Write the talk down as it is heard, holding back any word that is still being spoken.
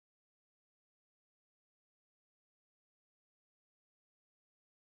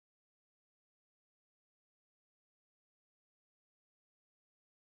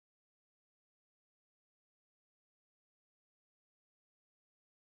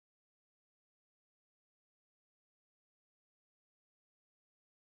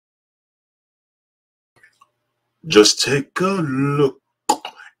Just take a look.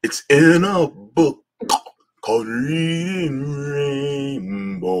 It's in a book called Reading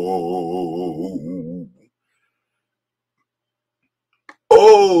Rainbow.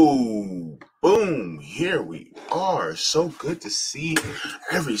 Oh, boom. Here we are. So good to see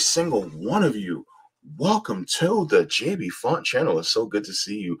every single one of you. Welcome to the Jaybefaunt channel. It's so good to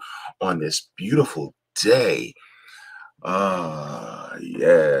see you on this beautiful day.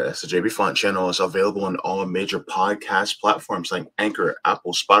 Yes, the Jaybefaunt channel is available on all major podcast platforms like Anchor,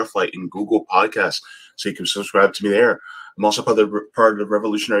 Apple, Spotify, and Google Podcasts. So you can subscribe to me there. I'm also part of the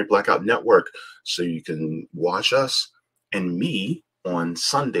Revolutionary Blackout Network, so you can watch us and me on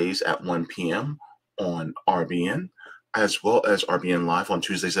Sundays at 1 p.m. on RBN, as well as RBN Live on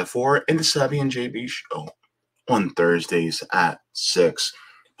Tuesdays at 4, and the Savvy and JB Show on Thursdays at 6.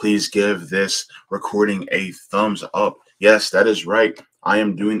 Please give this recording a thumbs up. Yes, that is right. I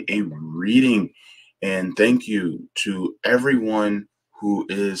am doing a reading. And thank you to everyone who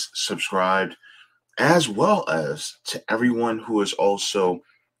is subscribed, as well as to everyone who is also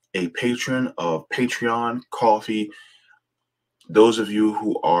a patron of Patreon, Coffee, those of you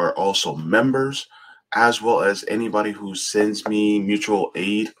who are also members, as well as anybody who sends me mutual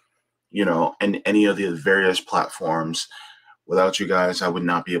aid, and any of the various platforms. Without you guys, I would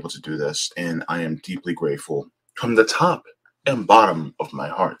not be able to do this, and I am deeply grateful from the top and bottom of my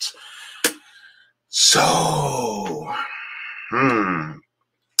heart. So,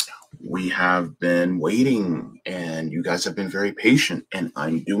 we have been waiting, and you guys have been very patient, and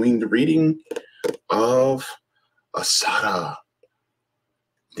I'm doing the reading of Assata,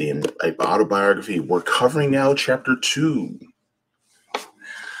 the autobiography. We're covering now chapter 2.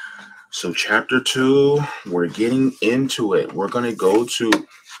 So chapter 2, we're getting into it. We're going to go to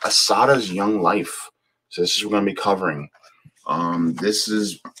Assata's young life. So this is what we're going to be covering. This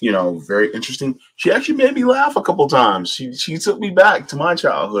is, very interesting. She actually made me laugh a couple times. She took me back to my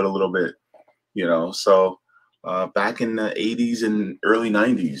childhood a little bit, So back in the 80s and early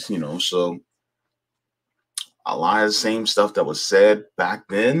 90s, so a lot of the same stuff that was said back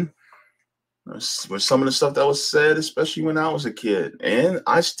then was some of the stuff that was said, especially when I was a kid. And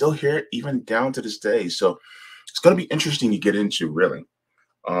I still hear it even down to this day. So it's going to be interesting to get into, really.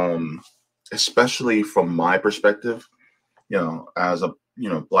 Especially from my perspective, as a,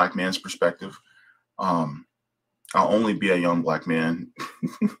 black man's perspective. I'll only be a young black man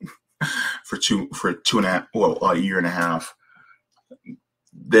for two and a half, well, a year and a half.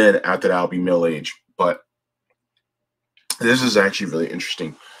 Then after that, I'll be middle age. But this is actually really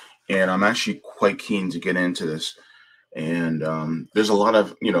interesting. And I'm actually quite keen to get into this. And there's a lot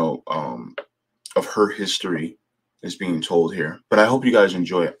of, of her history is being told here. But I hope you guys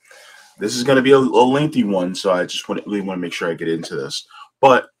enjoy it. This is going to be a lengthy one, so I just really want to make sure I get into this.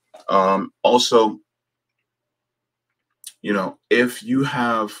 But also, if you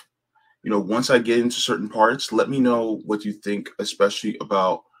have, once I get into certain parts, let me know what you think, especially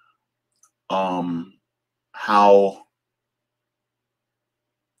about how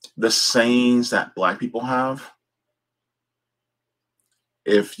the sayings that Black people have,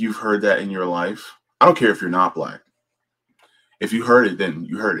 if you've heard that in your life. I don't care if you're not Black. If you heard it, then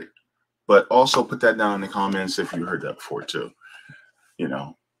you heard it. But also put that down in the comments if you heard that before too.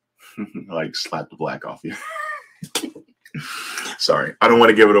 Like slap the Black off you. Sorry, I don't want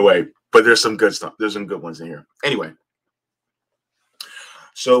to give it away, but there's some good stuff. There's some good ones in here. Anyway,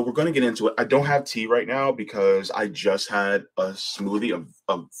 so we're going to get into it. I don't have tea right now because I just had a smoothie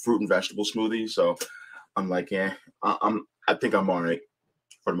of fruit and vegetable smoothie. So I'm like, I think I'm all right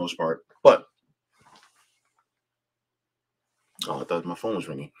for the most part. But I thought my phone was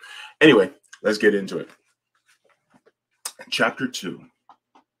ringing. Anyway, let's get into it. Chapter 2.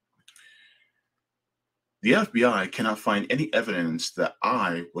 The FBI cannot find any evidence that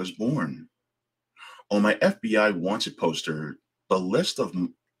I was born. On my FBI wanted poster,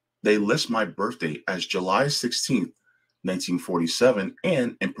 they list my birthday as July 16th, 1947,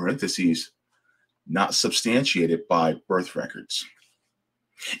 and in parentheses, not substantiated by birth records.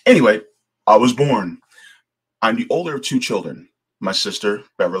 Anyway, I was born. I'm the older of 2 children. My sister,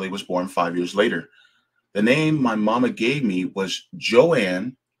 Beverly, was born 5 years later. The name my mama gave me was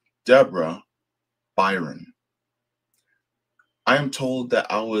Joanne Deborah Byron. I am told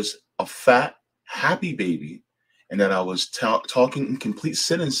that I was a fat, happy baby and that I was talking in complete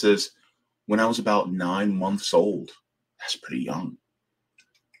sentences when I was about 9 months old. That's pretty young.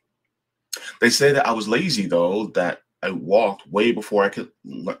 They say that I was lazy, though, that I walked way before I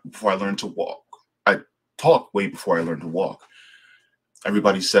learned to walk. I talked way before I learned to walk.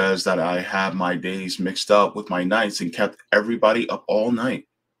 Everybody says that I had my days mixed up with my nights and kept everybody up all night.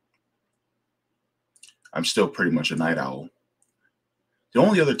 I'm still pretty much a night owl. The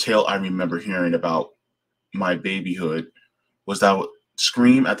only other tale I remember hearing about my babyhood was that I would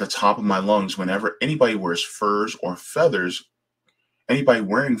scream at the top of my lungs whenever anybody wears furs or feathers. Anybody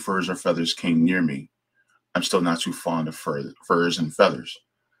wearing furs or feathers came near me. I'm still not too fond of furs and feathers.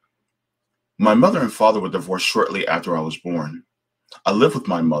 My mother and father were divorced shortly after I was born. I lived with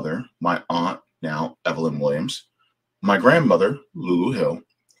my mother, my aunt, now Evelyn Williams, my grandmother, Lulu Hill,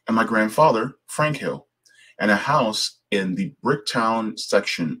 and my grandfather, Frank Hill, in a house in the Bricktown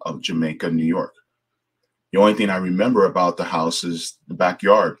section of Jamaica, New York. The only thing I remember about the house is the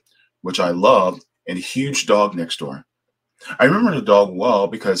backyard, which I loved, and a huge dog next door. I remember the dog well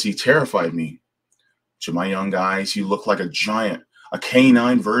because he terrified me. To my young eyes, he looked like a giant, a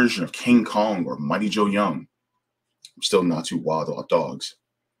canine version of King Kong or Mighty Joe Young. I'm still not too wild about dogs.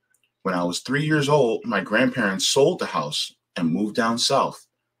 When I was 3 years old, my grandparents sold the house and moved down south.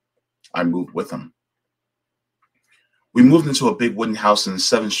 I moved with them. We moved into a big wooden house in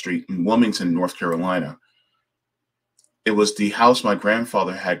 7th Street in Wilmington, North Carolina. It was the house my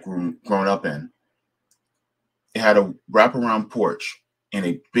grandfather had grown up in. It had a wraparound porch and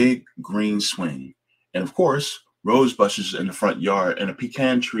a big green swing. And of course, rose bushes in the front yard and a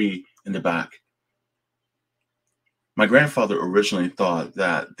pecan tree in the back. My grandfather originally thought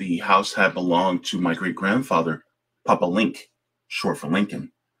that the house had belonged to my great-grandfather, Papa Link, short for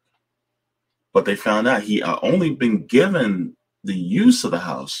Lincoln. But they found out he had only been given the use of the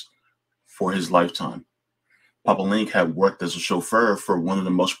house for his lifetime. Papa Link had worked as a chauffeur for one of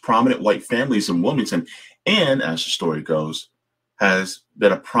the most prominent white families in Wilmington, and as the story goes, has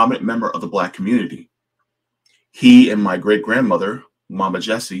been a prominent member of the Black community. He and my great-grandmother, Mama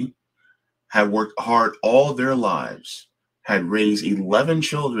Jessie, had worked hard all their lives, had raised 11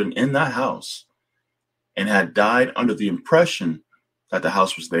 children in that house, and had died under the impression that the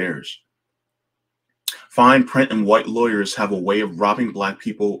house was theirs. Fine print and white lawyers have a way of robbing Black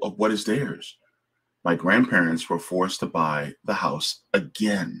people of what is theirs. My grandparents were forced to buy the house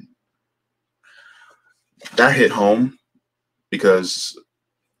again. That hit home because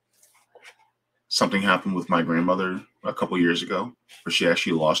something happened with my grandmother a couple years ago, where she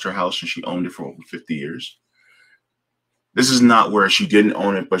actually lost her house and she owned it for over 50 years. This is not where she didn't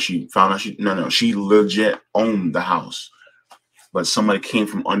own it, but she found out she legit owned the house, but somebody came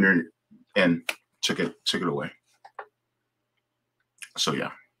from under and took it away. So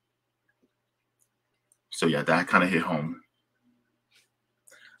yeah, that kind of hit home.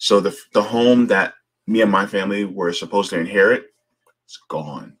 So the home that me and my family were supposed to inherit is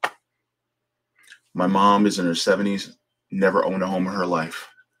gone. My mom is in her 70s, never owned a home in her life.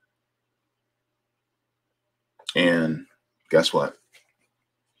 And guess what?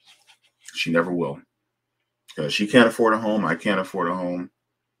 She never will. Because she can't afford a home, I can't afford a home.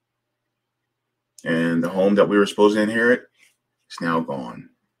 And the home that we were supposed to inherit is now gone.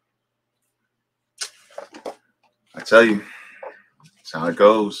 I tell you, that's how it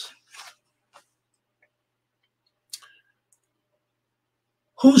goes.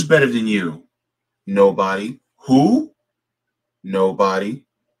 Who's better than you? Nobody. Who? Nobody.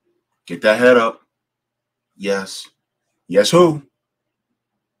 Get that head up. Yes. Yes, who?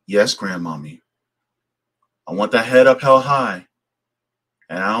 Yes, grandmommy. I want that head up held high.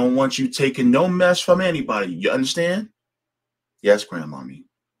 And I don't want you taking no mess from anybody. You understand? Yes, grandmommy.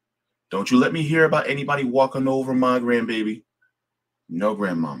 Don't you let me hear about anybody walking over my grandbaby. No,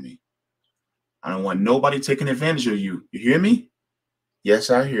 grandmommy. I don't want nobody taking advantage of you. You hear me? Yes,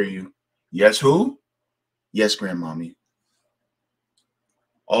 I hear you. Yes, who? Yes, grandmommy.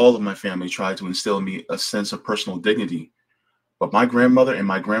 All of my family tried to instill in me a sense of personal dignity, but my grandmother and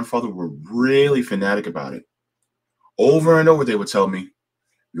my grandfather were really fanatic about it. Over and over, they would tell me,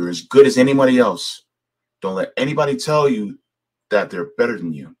 you're as good as anybody else. Don't let anybody tell you that they're better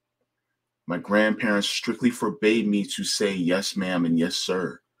than you. My grandparents strictly forbade me to say yes, ma'am, and yes,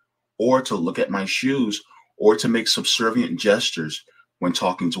 sir, or to look at my shoes, or to make subservient gestures when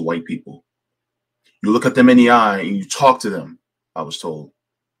talking to white people. You look at them in the eye and you talk to them, I was told,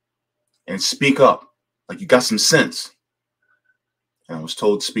 and speak up like you got some sense. And I was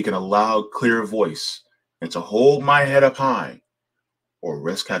told to speak in a loud, clear voice and to hold my head up high or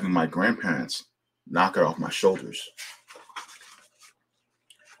risk having my grandparents knock it off my shoulders.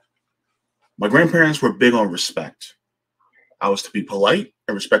 My grandparents were big on respect. I was to be polite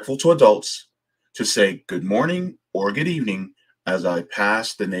and respectful to adults, to say good morning or good evening as I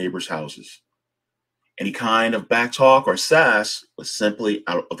passed the neighbors' houses. Any kind of backtalk or sass was simply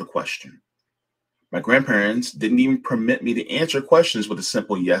out of the question. My grandparents didn't even permit me to answer questions with a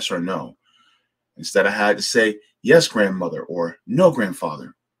simple yes or no. Instead, I had to say, yes, grandmother, or no,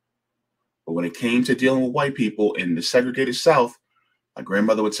 grandfather. But when it came to dealing with white people in the segregated South, my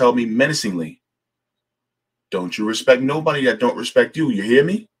grandmother would tell me menacingly, "Don't you respect nobody that don't respect you. You hear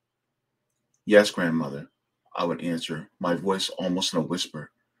me?" "Yes, grandmother," I would answer, my voice almost in a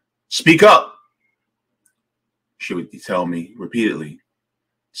whisper. "Speak up," she would tell me repeatedly,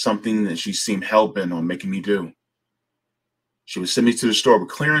 something that she seemed hell-bent on making me do. She would send me to the store with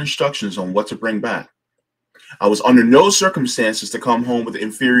clear instructions on what to bring back. I was under no circumstances to come home with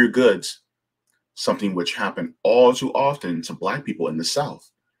inferior goods, something which happened all too often to Black people in the South.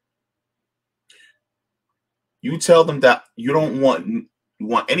 "You tell them that you don't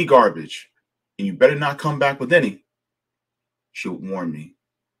want any garbage, and you better not come back with any," she would warn me.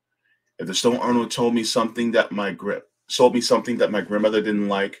 If the store owner sold me something that my grandmother didn't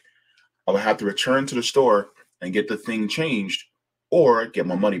like, I would have to return to the store and get the thing changed or get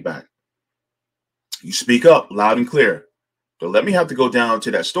my money back. "You speak up loud and clear. Don't let me have to go down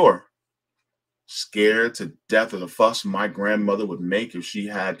to that store." Scared to death of the fuss my grandmother would make if she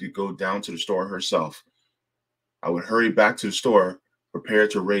had to go down to the store herself, I would hurry back to the store, prepared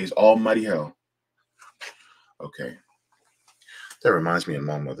to raise almighty hell. Okay, that reminds me of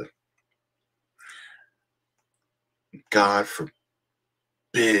my mother. God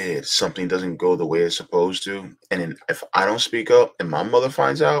forbid something doesn't go the way it's supposed to, and then if I don't speak up and my mother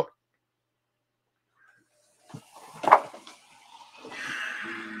finds out,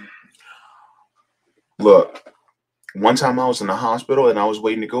 look, one time I was in the hospital and I was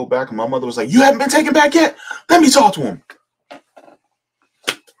waiting to go back, and my mother was like, "You haven't been taken back yet? Let me talk to him."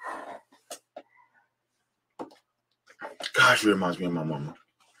 Gosh, it reminds me of my mama.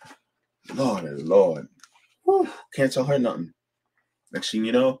 Lord. Whew, can't tell her nothing. Next thing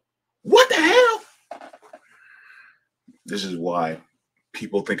you know, what the hell? This is why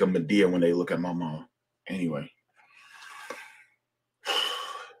people think of Medea when they look at my mom. Anyway,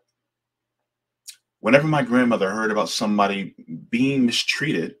 whenever my grandmother heard about somebody being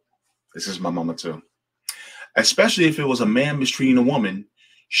mistreated, this is my mama too, especially if it was a man mistreating a woman,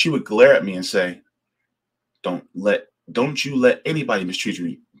 she would glare at me and say, Don't you let anybody mistreat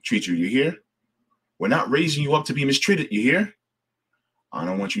you, you hear? We're not raising you up to be mistreated, you hear? I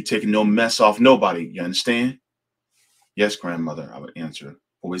don't want you taking no mess off nobody, you understand?" "Yes, grandmother," I would answer,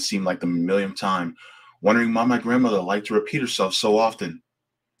 always seemed like the millionth time, wondering why my grandmother liked to repeat herself so often.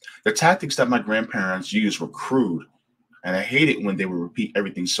 The tactics that my grandparents used were crude, and I hated when they would repeat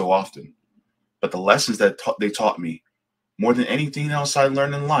everything so often. But the lessons that they taught me, more than anything else I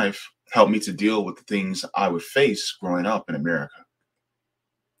learned in life, helped me to deal with the things I would face growing up in America.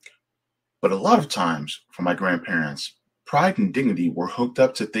 But a lot of times, for my grandparents, pride and dignity were hooked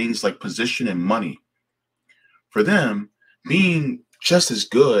up to things like position and money. For them, being just as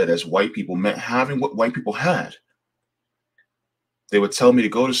good as white people meant having what white people had. They would tell me to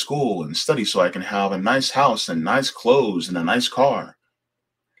go to school and study so I can have a nice house and nice clothes and a nice car.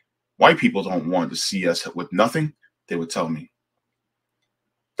 "White people don't want to see us with nothing," they would tell me.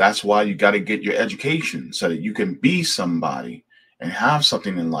 "That's why you got to get your education so that you can be somebody and have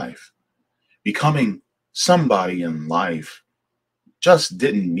something in life." Becoming somebody in life just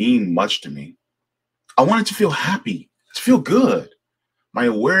didn't mean much to me. I wanted to feel happy, to feel good. My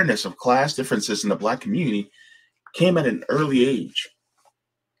awareness of class differences in the Black community came at an early age.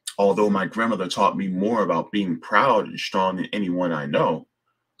 Although my grandmother taught me more about being proud and strong than anyone I know.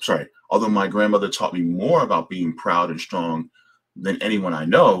 Although my grandmother taught me more about being proud and strong than anyone I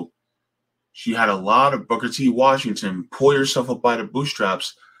know, she had a lot of Booker T. Washington, pull yourself up by the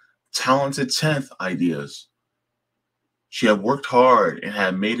bootstraps, talented 10th ideas. She had worked hard and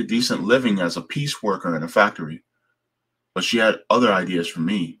had made a decent living as a piece worker in a factory, but she had other ideas for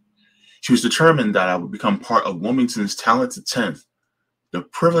me. She was determined that I would become part of Wilmington's talented 10th, the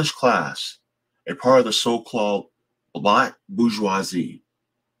privileged class, a part of the so-called Black bourgeoisie.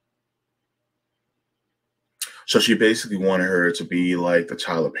 So she basically wanted her to be like the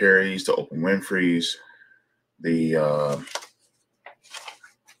Tyler Perrys, the Oprah Winfreys, the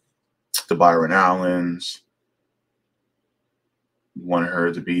Byron Allens. Wanted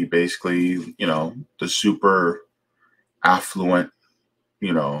her to be basically, the super affluent,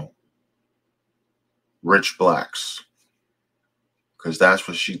 rich Blacks. Because that's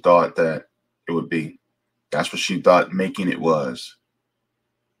what she thought that it would be. That's what she thought making it was.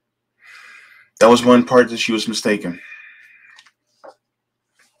 That was one part that she was mistaken.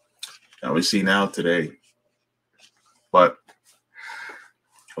 Now we see now today. But,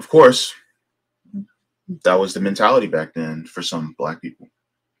 of course, that was the mentality back then for some Black people.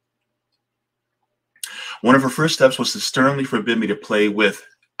 One of her first steps was to sternly forbid me to play with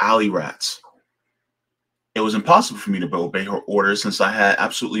alley rats. It was impossible for me to obey her orders since I had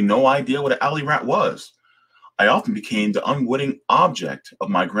absolutely no idea what an alley rat was. I often became the unwitting object of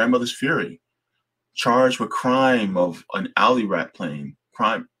my grandmother's fury, charged with crime of an alley rat playing,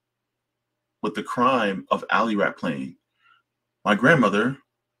 crime with the crime of alley rat playing. My grandmother,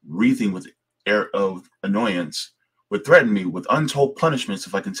 wreathing with air of annoyance, would threaten me with untold punishments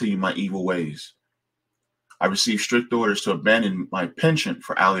if I continued my evil ways. I received strict orders to abandon my penchant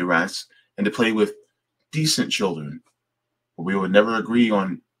for alley rats and to play with decent children, but we would never agree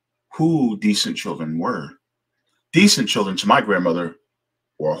on who decent children were. Decent children to my grandmother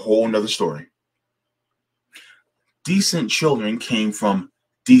were a whole nother story. Decent children came from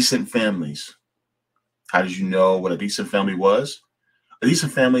decent families. How did you know what a decent family was? A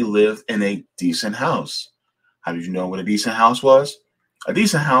decent family lived in a decent house. How did you know what a decent house was? A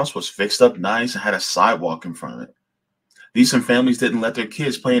decent house was fixed up nice and had a sidewalk in front of it. Decent families didn't let their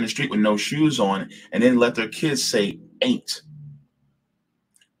kids play in the street with no shoes on and didn't let their kids say ain't.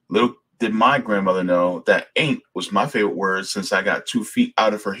 Little did my grandmother know that ain't was my favorite word since I got 2 feet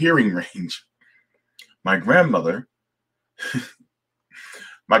out of her hearing range. My grandmother,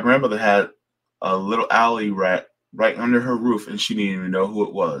 my grandmother had a little alley rat right under her roof and she didn't even know who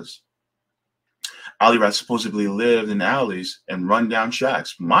it was. Alley rats supposedly lived in alleys and run down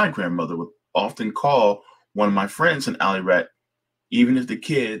shacks. My grandmother would often call one of my friends an alley rat, even if the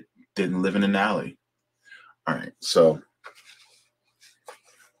kid didn't live in an alley. All right, so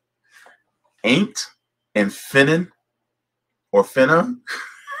ain't and finnin or finna,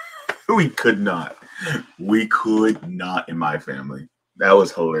 we could not. We could not in my family. That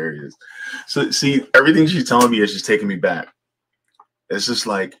was hilarious. So see, everything she's telling me is just taking me back. It's just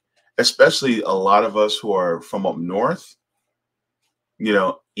like, especially a lot of us who are from up north,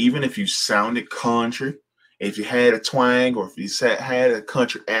 even if you sounded country, if you had a twang or if you had a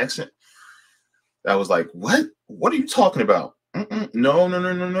country accent, that was like, what? What are you talking about? No, no,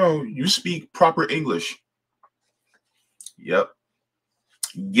 no, no, no. You speak proper English. Yep.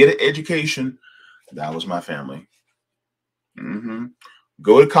 Get an education. That was my family.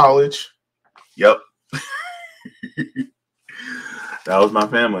 Go to college. Yep. That was my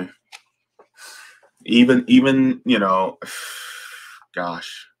family. Even,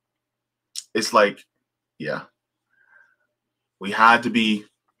 gosh, it's like, yeah, we had to be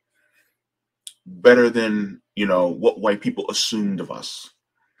better than, what white people assumed of us.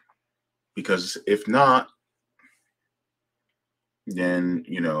 Because if not, then,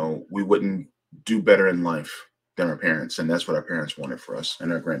 we wouldn't do better in life than our parents. And that's what our parents wanted for us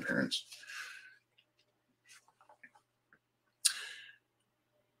and our grandparents.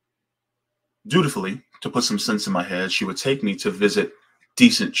 Dutifully, to put some sense in my head, she would take me to visit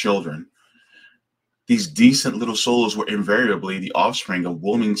decent children. These decent little souls were invariably the offspring of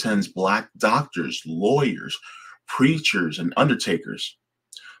Wilmington's black doctors, lawyers, preachers, and undertakers.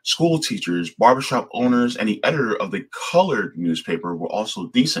 School teachers, barbershop owners, and the editor of the colored newspaper were also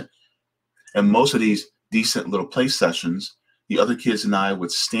decent. And most of these decent little play sessions, the other kids and I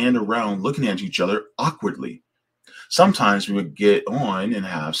would stand around looking at each other awkwardly. Sometimes we would get on and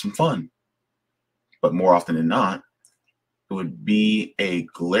have some fun. But more often than not, it would be a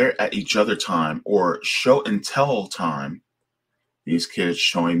glare at each other time or show and tell time. These kids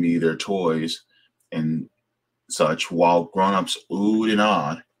showing me their toys and such while grown-ups oohed and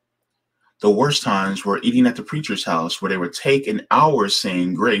awed. The worst times were eating at the preacher's house where they would take an hour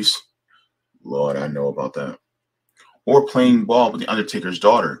saying grace. Lord, I know about that. Or playing ball with the undertaker's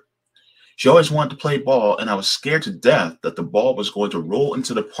daughter. She always wanted to play ball, and I was scared to death that the ball was going to roll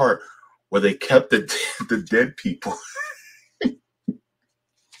into the part where they kept the dead people.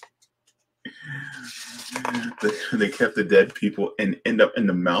 They kept the dead people and end up in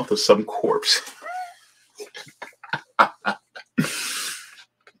the mouth of some corpse.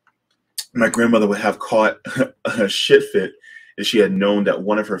 My grandmother would have caught a shit fit if she had known that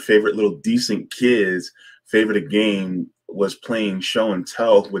one of her favorite little decent kids' favorite game was playing show and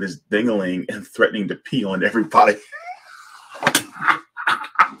tell with his dingling and threatening to pee on everybody.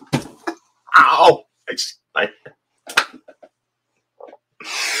 Ow!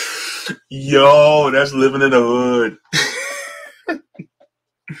 Yo, that's living in the hood.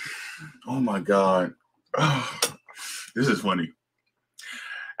 Oh my God. Oh, this is funny.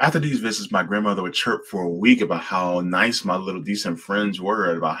 After these visits, my grandmother would chirp for a week about how nice my little decent friends were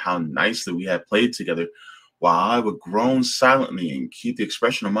and about how nicely we had played together, while I would groan silently and keep the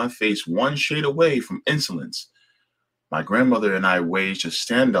expression on my face one shade away from insolence. My grandmother and I waged a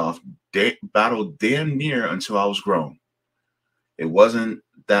standoff battle damn near until I was grown. It wasn't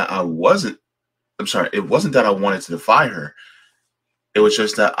that I wanted to defy her. It was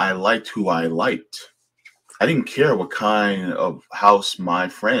just that I liked who I liked. I didn't care what kind of house my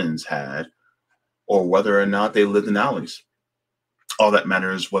friends had or whether or not they lived in alleys. All that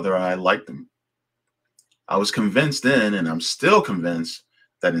matters is whether I liked them. I was convinced then, and I'm still convinced,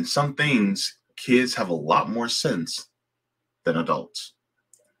 that in some things, kids have a lot more sense than adults.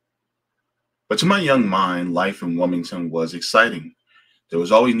 But to my young mind, life in Wilmington was exciting. There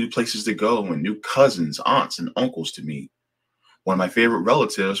was always new places to go and new cousins, aunts, and uncles to meet. One of my favorite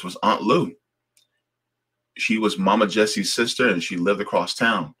relatives was Aunt Lou. She was Mama Jessie's sister, and she lived across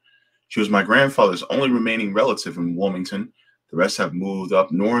town. She was my grandfather's only remaining relative in Wilmington. The rest have moved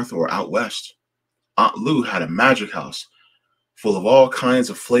up north or out west. Aunt Lou had a magic house full of all kinds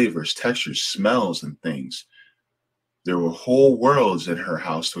of flavors, textures, smells, and things. There were whole worlds in her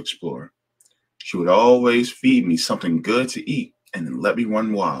house to explore. She would always feed me something good to eat and then let me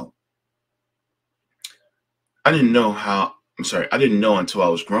run wild. I didn't know until I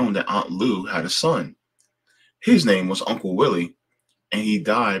was grown that Aunt Lou had a son. His name was Uncle Willie, and he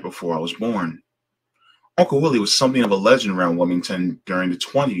died before I was born. Uncle Willie was something of a legend around Wilmington during the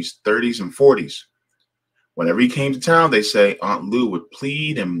 20s, 30s, and 40s. Whenever he came to town, they say Aunt Lou would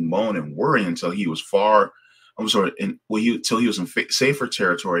plead and moan and worry until he was in safer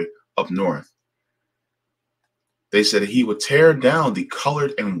territory up north. They said he would tear down the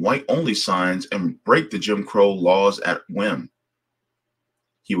colored and white only signs and break the Jim Crow laws at whim.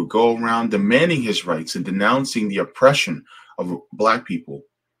 He would go around demanding his rights and denouncing the oppression of Black people.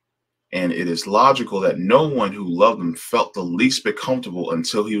 And it is logical that no one who loved him felt the least bit comfortable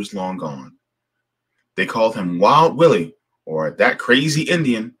until he was long gone. They called him Wild Willie, or that crazy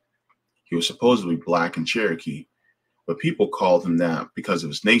Indian. He was supposedly Black and Cherokee, but people called him that because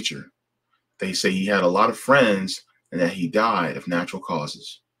of his nature. They say he had a lot of friends and that he died of natural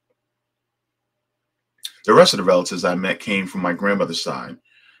causes. The rest of the relatives I met came from my grandmother's side.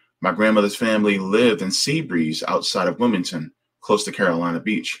 My grandmother's family lived in Seabreeze outside of Wilmington, close to Carolina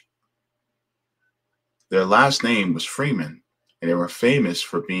Beach. Their last name was Freeman, and they were famous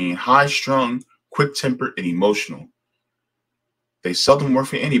for being high-strung, quick-tempered, and emotional. They seldom worked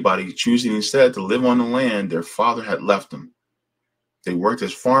for anybody, choosing instead to live on the land their father had left them. They worked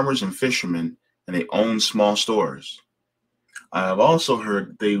as farmers and fishermen, and they owned small stores. I have also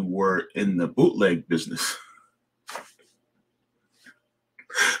heard they were in the bootleg business.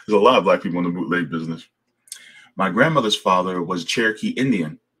 There's a lot of Black people in the bootleg business. My grandmother's father was a Cherokee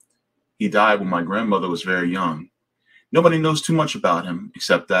Indian. He died when my grandmother was very young. Nobody knows too much about him,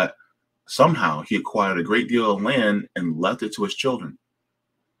 except that somehow he acquired a great deal of land and left it to his children.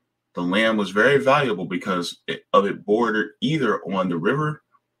 The land was very valuable because it bordered either on the river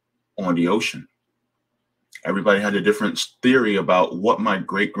or on the ocean. Everybody had a different theory about what my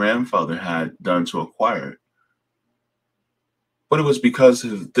great-grandfather had done to acquire it. But it was because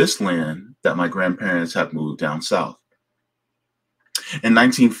of this land that my grandparents had moved down south. In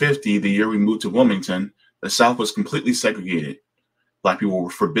 1950, the year we moved to Wilmington, the South was completely segregated. Black people were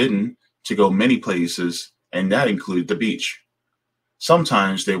forbidden to go many places, and that included the beach.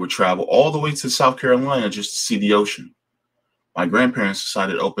 Sometimes they would travel all the way to South Carolina just to see the ocean. My grandparents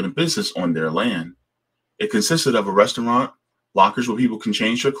decided to open a business on their land. It consisted of a restaurant, lockers where people can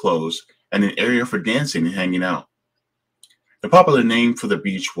change their clothes, and an area for dancing and hanging out. The popular name for the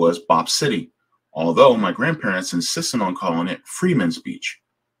beach was Bop City, although my grandparents insisted on calling it Freeman's Beach.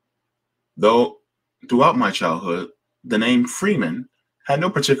 Though throughout my childhood, the name Freeman had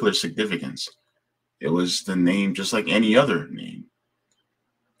no particular significance. It was the name just like any other name.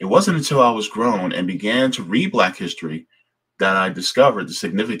 It wasn't until I was grown and began to read Black history that I discovered the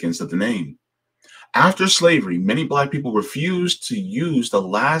significance of the name. After slavery, many Black people refused to use the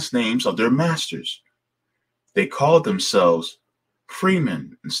last names of their masters. They called themselves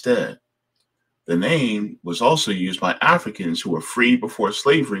freemen instead. The name was also used by Africans who were freed before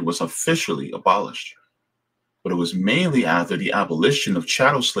slavery was officially abolished. But it was mainly after the abolition of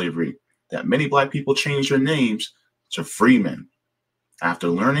chattel slavery that many Black people changed their names to freemen. After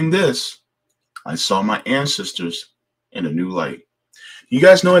learning this, I saw my ancestors in a new light. You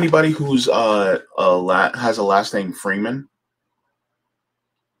guys know anybody who's has a last name Freeman?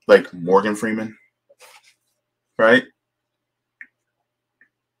 Like Morgan Freeman? Right?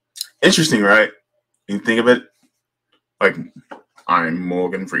 Interesting, right? You think of it like, I'm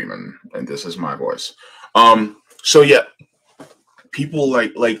Morgan Freeman and this is my voice. So yeah, people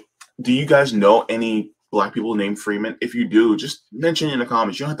like do you guys know any Black people named Freeman? If you do, just mention it in the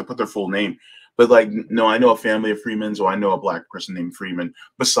comments. You don't have to put their full name. But like, no, I know a family of Freemans, or I know a Black person named Freeman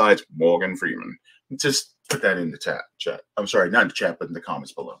besides Morgan Freeman. Just put that in the chat. I'm sorry, not in the chat, but in the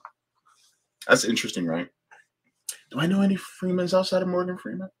comments below. That's interesting, right? Do I know any Freemans outside of Morgan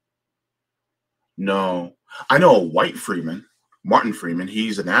Freeman? No, I know a white Freeman, Martin Freeman.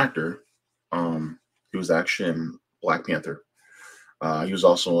 He's an actor. He was actually in Black Panther. He was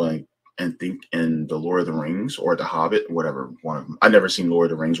also like, and think in the Lord of the Rings or the Hobbit, whatever one of them. I never seen Lord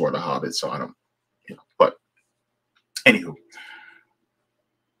of the Rings or the Hobbit, so I don't, But anywho,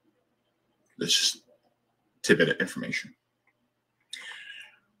 this just tidbit of information.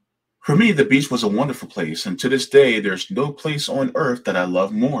 For me, the beach was a wonderful place, and to this day, there's no place on earth that I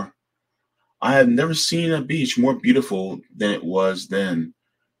love more. I have never seen a beach more beautiful than it was then,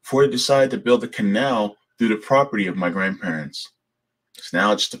 before they decided to build a canal through the property of my grandparents. It's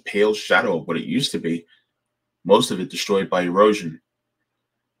now just a pale shadow of what it used to be, most of it destroyed by erosion.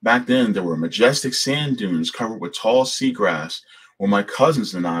 Back then, there were majestic sand dunes covered with tall seagrass, where my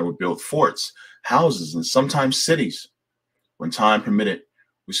cousins and I would build forts, houses, and sometimes cities. When time permitted,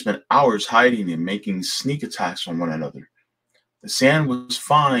 we spent hours hiding and making sneak attacks on one another. The sand was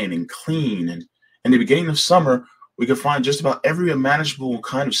fine and clean, and in the beginning of summer, we could find just about every imaginable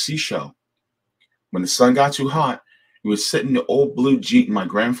kind of seashell. When the sun got too hot, we would sit in the old blue Jeep my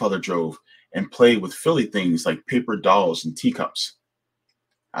grandfather drove and play with silly things like paper dolls and teacups.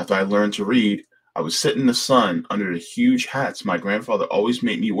 After I learned to read, I would sit in the sun under the huge hats my grandfather always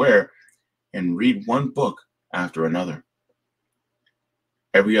made me wear and read one book after another.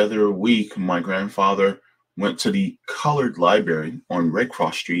 Every other week, my grandfather went to the colored library on Red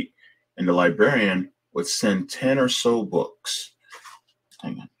Cross Street, and the librarian would send 10 or so books.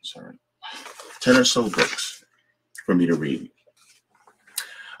 10 or so books for me to read.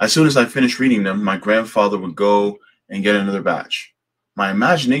 As soon as I finished reading them, my grandfather would go and get another batch. My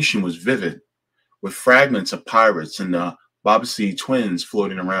imagination was vivid, with fragments of pirates and the Bobbsey twins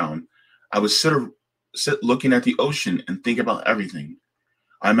floating around. I would sit looking at the ocean and think about everything.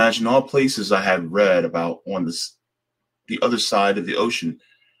 I imagined all places I had read about on the other side of the ocean,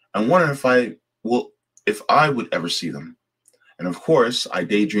 and wondered if I would ever see them. And of course, I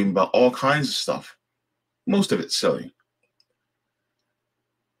daydreamed about all kinds of stuff, most of it silly.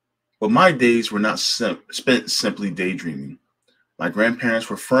 But my days were not spent simply daydreaming. My grandparents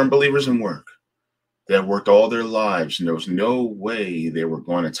were firm believers in work. They had worked all their lives, and there was no way they were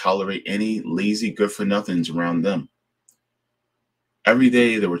going to tolerate any lazy good-for-nothings around them. Every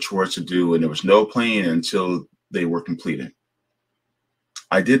day there were chores to do, and there was no playing until they were completed.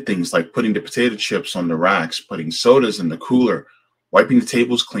 I did things like putting the potato chips on the racks, putting sodas in the cooler, wiping the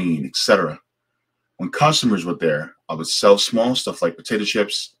tables clean, etc. When customers were there, I would sell small stuff like potato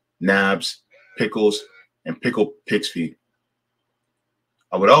chips, nabs, pickles, and pickled pig's feet.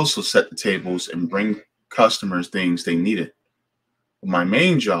 I would also set the tables and bring customers things they needed. But my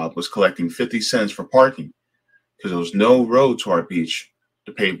main job was collecting 50 cents for parking, because there was no road to our beach.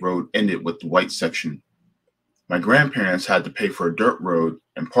 The paved road ended with the white section. My grandparents had to pay for a dirt road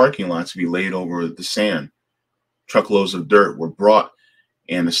and parking lot to be laid over the sand. Truckloads of dirt were brought,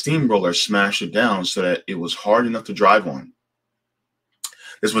 and the steamroller smashed it down so that it was hard enough to drive on.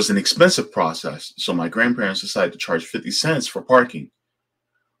 This was an expensive process, so my grandparents decided to charge 50 cents for parking.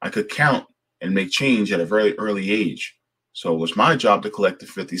 I could count and make change at a very early age, so it was my job to collect the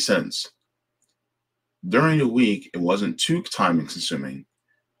 50 cents. During the week, it wasn't too time consuming,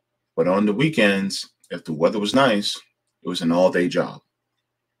 but on the weekends, if the weather was nice, it was an all-day job.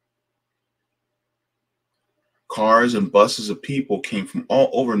 Cars and buses of people came from all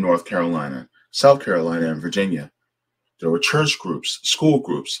over North Carolina, South Carolina, and Virginia. There were church groups, school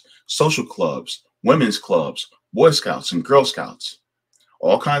groups, social clubs, women's clubs, Boy Scouts, and Girl Scouts.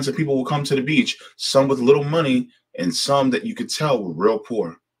 All kinds of people would come to the beach, some with little money and some that you could tell were real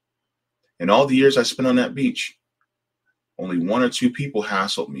poor. In all the years I spent on that beach, only one or two people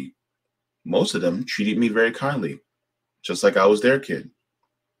hassled me. Most of them treated me very kindly, just like I was their kid.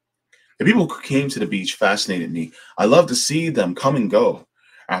 The people who came to the beach fascinated me. I loved to see them come and go.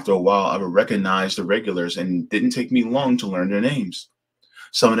 After a while, I would recognize the regulars, and it didn't take me long to learn their names.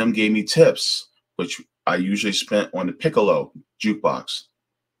 Some of them gave me tips, which I usually spent on the piccolo jukebox.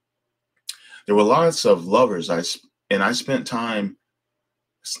 There were lots of lovers, I spent some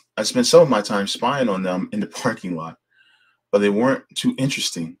of my time spying on them in the parking lot, but they weren't too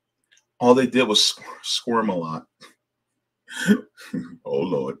interesting. All they did was squirm a lot. Oh,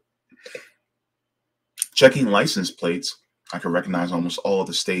 Lord. Checking license plates, I could recognize almost all of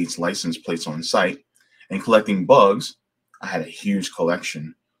the state's license plates on site, and collecting bugs, I had a huge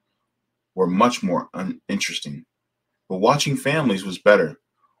collection, were much more uninteresting. But watching families was better,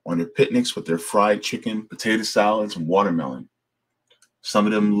 on their picnics with their fried chicken, potato salads, and watermelon. Some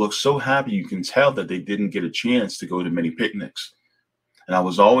of them looked so happy you can tell that they didn't get a chance to go to many picnics. And I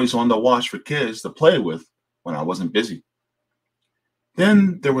was always on the watch for kids to play with when I wasn't busy.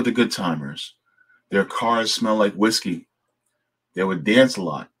 Then there were the good timers, Their cars smelled like whiskey. They would dance a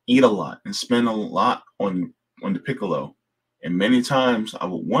lot, eat a lot, and spend a lot on the piccolo. And many times I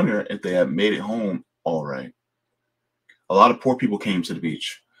would wonder if they had made it home all right. A lot of poor people came to the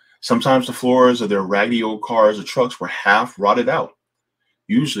beach. Sometimes the floors of their raggedy old cars or trucks were half rotted out.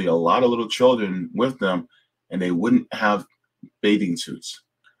 Usually a lot of little children with them, and they wouldn't have bathing suits.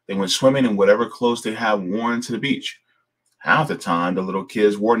 They went swimming in whatever clothes they had worn to the beach. Half the time, the little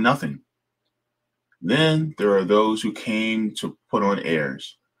kids wore nothing. Then there are those who came to put on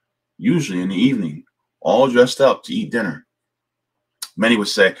airs, usually in the evening, all dressed up to eat dinner. Many would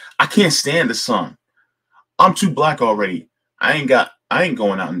say, I can't stand the sun. I'm too black already. I ain't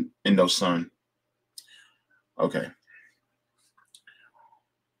going out in no sun. Okay.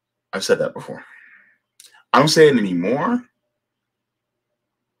 I've said that before. I don't say it anymore,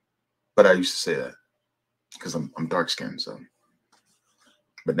 but I used to say that because I'm dark skinned. So,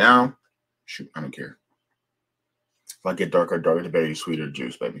 but now, shoot, I don't care. If I get darker, the berry, sweeter the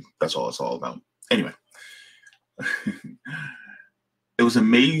juice, baby. That's all it's all about. Anyway, it was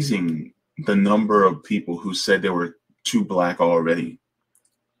amazing the number of people who said they were too black already.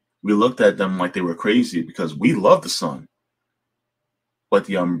 We looked at them like they were crazy because we love the sun. But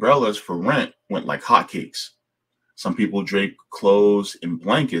the umbrellas for rent went like hotcakes. Some people draped clothes and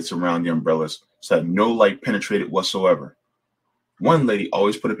blankets around the umbrellas so that no light penetrated whatsoever. One lady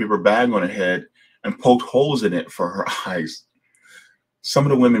always put a paper bag on her head and poked holes in it for her eyes. Some of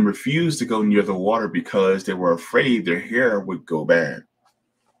the women refused to go near the water because they were afraid their hair would go bad.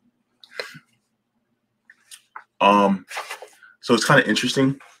 So it's kind of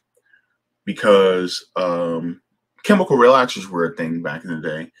interesting because chemical relaxers were a thing back in the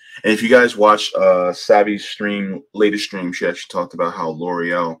day. And if you guys watched Savvy's latest stream, she actually talked about how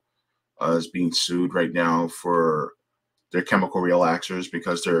L'Oreal is being sued right now for their chemical relaxers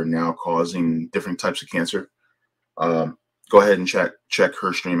because they're now causing different types of cancer. Go ahead and check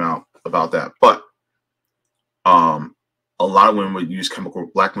her stream out about that. But a lot of women would use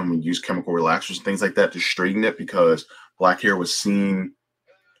black women would use chemical relaxers and things like that to straighten it because black hair was seen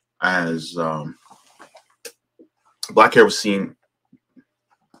as bad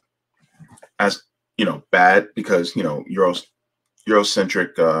because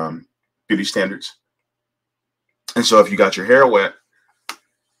Eurocentric beauty standards. And so if you got your hair wet,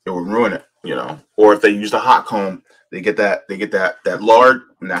 it would ruin it, Or if they used a hot comb, they get that lard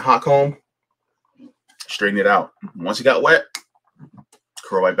and that hot comb, straighten it out. Once it got wet,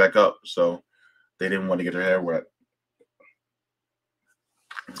 curl right back up. So they didn't want to get their hair wet.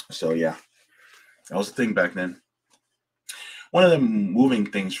 So yeah, that was the thing back then. One of the moving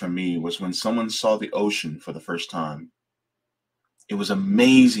things for me was when someone saw the ocean for the first time. It was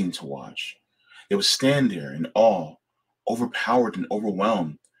amazing to watch. They would stand there in awe, overpowered and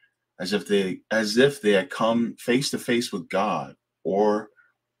overwhelmed, as if they had come face to face with God or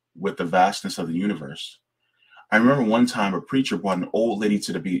with the vastness of the universe. I remember one time a preacher brought an old lady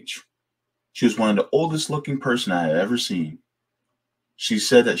to the beach. She was one of the oldest looking person I had ever seen. She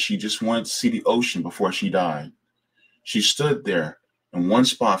said that she just wanted to see the ocean before she died. She stood there in one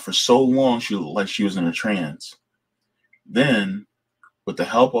spot for so long she looked like she was in a trance. Then, with the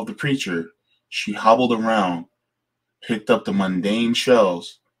help of the preacher, she hobbled around, picked up the mundane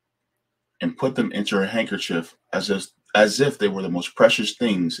shells, and put them into her handkerchief as if they were the most precious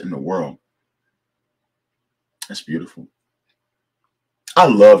things in the world. That's beautiful. I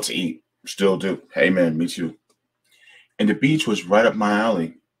love to eat. Still do. Hey, man, me too. And the beach was right up my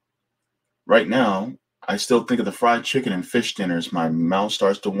alley. Right now, I still think of the fried chicken and fish dinners. My mouth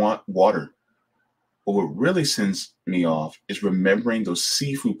starts to want water. But what really sends me off is remembering those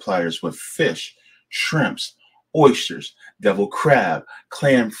seafood platters with fish, shrimps, oysters, deviled crab,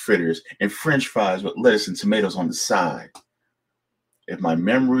 clam fritters, and French fries with lettuce and tomatoes on the side. If my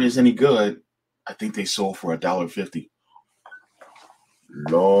memory is any good, I think they sold for $1.50.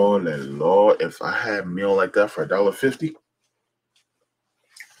 Lord, if I had a meal like that for $1.50,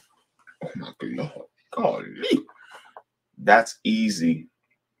 oh my good Lord, golly, that's easy.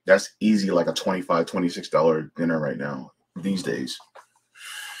 That's easy, like a $25, $26 dinner right now these days.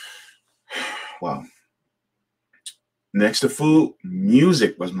 Wow. Next to food,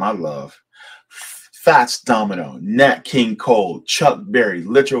 music was my love. Fats Domino, Nat King Cole, Chuck Berry,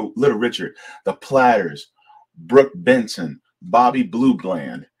 Little Richard, The Platters, Brooke Benton, Bobby Blue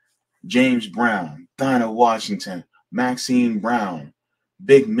Bland, James Brown, Dinah Washington, Maxine Brown,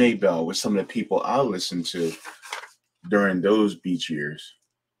 Big Maybelle were some of the people I listened to during those beach years.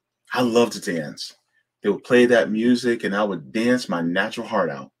 I loved to dance. They would play that music and I would dance my natural heart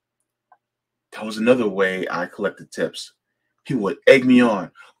out. That was another way I collected tips. People would egg me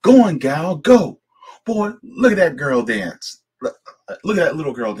on. Go on, gal, go. boy, look at that girl dance. Look at that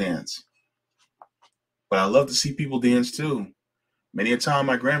little girl dance. But I love to see people dance too. Many a time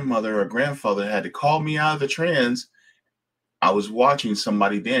my grandmother or grandfather had to call me out of the trance. I was watching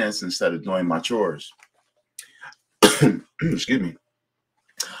somebody dance instead of doing my chores. Excuse me.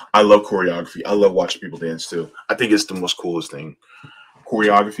 I love choreography. I love watching people dance too. I think it's the most coolest thing.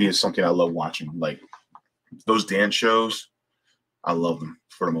 Choreography is something I love watching. Like those dance shows, I love them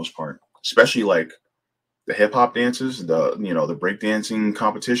for the most part. Especially like the hip hop dances, the breakdancing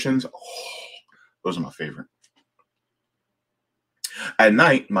competitions. Oh, those are my favorite. At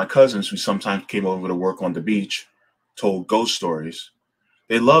night, my cousins, who sometimes came over to work on the beach, told ghost stories.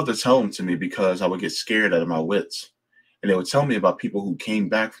 They loved to tell them to me because I would get scared out of my wits. And they would tell me about people who came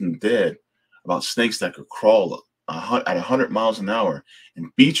back from the dead, about snakes that could crawl at 100 miles an hour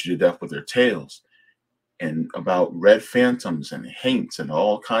and beat you to death with their tails, and about red phantoms and haints and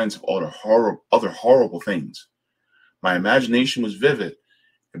all kinds of other horrible things. My imagination was vivid,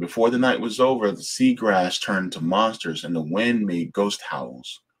 and before the night was over, the seagrass turned to monsters and the wind made ghost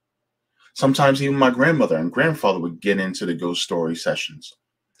howls. Sometimes even my grandmother and grandfather would get into the ghost story sessions.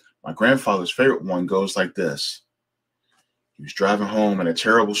 My grandfather's favorite one goes like this. He was driving home in a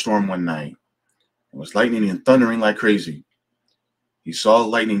terrible storm one night. It was lightning and thundering like crazy. He saw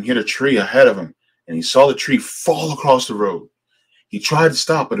lightning hit a tree ahead of him, and he saw the tree fall across the road. He tried to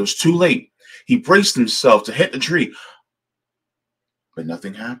stop, but it was too late. He braced himself to hit the tree, but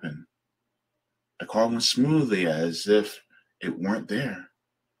nothing happened. The car went smoothly as if it weren't there.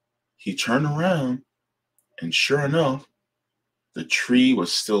 He turned around, and sure enough, the tree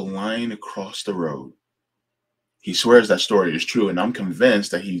was still lying across the road. He swears that story is true, and I'm convinced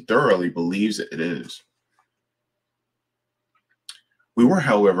that he thoroughly believes it is. We were,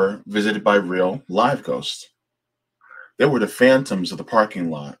 however, visited by real, live ghosts. They were the phantoms of the parking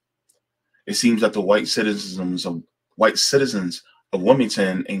lot. It seems that the white citizens of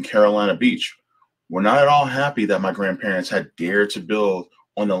Wilmington and Carolina Beach were not at all happy that my grandparents had dared to build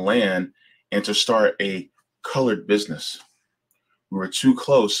on the land and to start a colored business. We were too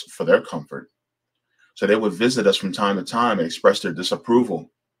close for their comfort, so they would visit us from time to time and express their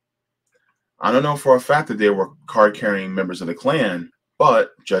disapproval. I don't know for a fact that they were card-carrying members of the Klan,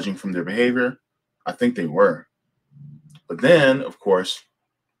 but judging from their behavior, I think they were. But then, of course,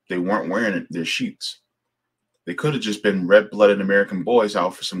 they weren't wearing their sheets. They could have just been red-blooded American boys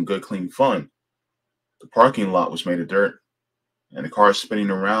out for some good, clean fun. The parking lot was made of dirt, and the cars spinning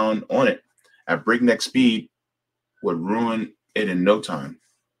around on it at breakneck speed would ruin it in no time.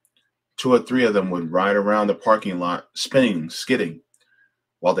 2 or 3 of them would ride around the parking lot, spinning, skidding,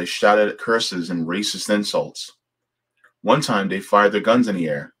 while they shouted curses and racist insults. One time, they fired their guns in the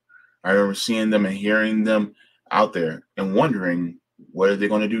air. I remember seeing them and hearing them out there and wondering, what are they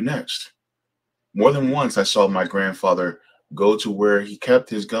going to do next? More than once, I saw my grandfather go to where he kept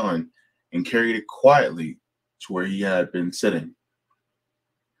his gun and carried it quietly to where he had been sitting.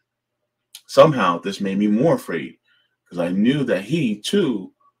 Somehow, this made me more afraid because I knew that he,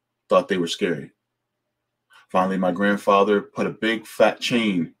 too, thought they were scary. Finally, my grandfather put a big fat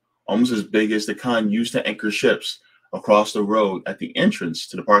chain, almost as big as the kind used to anchor ships, across the road at the entrance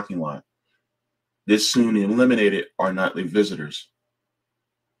to the parking lot. This soon eliminated our nightly visitors.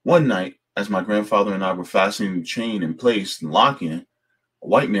 One night, as my grandfather and I were fastening the chain in place and locking it, a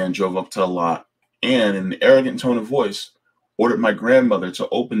white man drove up to the lot and, in an arrogant tone of voice, ordered my grandmother to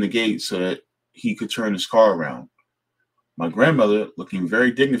open the gate so that he could turn his car around. My grandmother, looking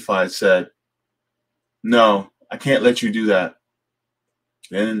very dignified, said, "No, I can't let you do that."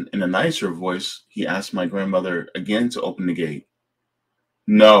 Then, in a nicer voice, he asked my grandmother again to open the gate.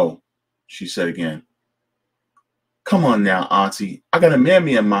 "No," she said again. "Come on now, Auntie. I got a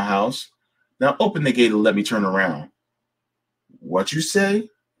mammy in my house. Now open the gate and let me turn around." "What you say?"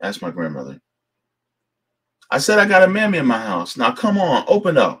 asked my grandmother. "I said I got a mammy in my house. Now come on,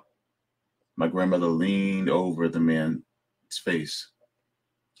 open up." My grandmother leaned over the man's face.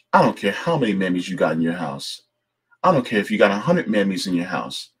 "I don't care how many mammies you got in your house. I don't care if you got 100 mammies in your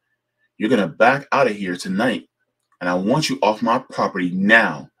house. You're going to back out of here tonight, and I want you off my property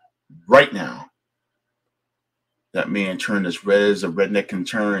now, right now." That man turned as red as a redneck can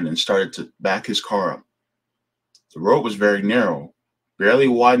turn and started to back his car up. The road was very narrow, barely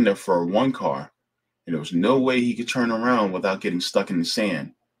wide enough for one car, and there was no way he could turn around without getting stuck in the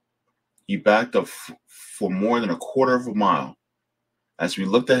sand. He backed up for more than a quarter of a mile. As we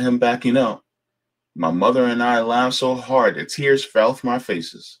looked at him backing up, my mother and I laughed so hard that tears fell from our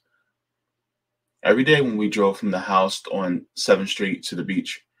faces. Every day when we drove from the house on 7th Street to the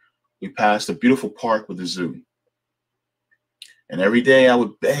beach, we passed a beautiful park with a zoo. And every day I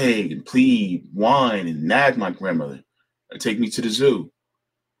would beg and plead, whine, and nag my grandmother to take me to the zoo.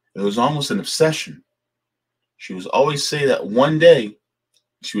 It was almost an obsession. She would always say that one day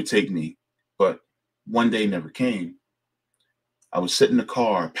she would take me, but one day never came. I would sit in the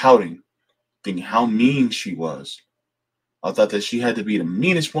car pouting, thinking how mean she was. I thought that she had to be the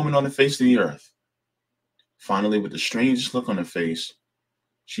meanest woman on the face of the earth. Finally, with the strangest look on her face,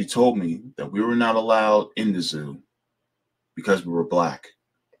 she told me that we were not allowed in the zoo because we were black.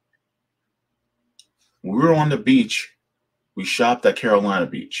 When we were on the beach, we shopped at Carolina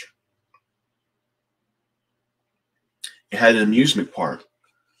Beach. It had an amusement park,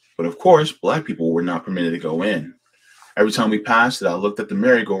 but of course, black people were not permitted to go in. Every time we passed it, I looked at the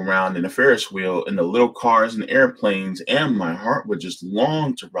merry-go-round and the Ferris wheel and the little cars and airplanes, and my heart would just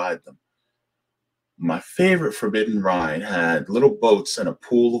long to ride them. My favorite forbidden ride had little boats and a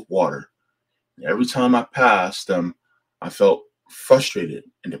pool of water. And every time I passed them, I felt frustrated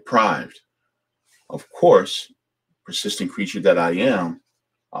and deprived. Of course, persistent creature that I am,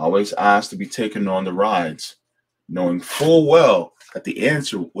 I always asked to be taken on the rides, knowing full well that the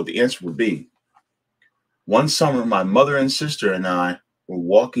answer would be. One summer, my mother and sister and I were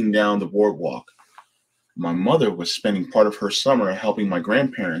walking down the boardwalk. My mother was spending part of her summer helping my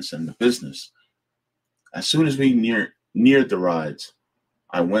grandparents in the business. As soon as we neared the rides,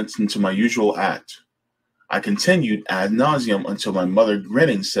 I went into my usual act. I continued ad nauseum until my mother,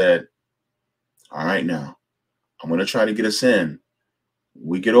 grinning, said, "All right, now, I'm going to try to get us in.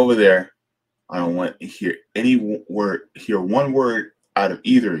 We get over there. I don't want to hear one word out of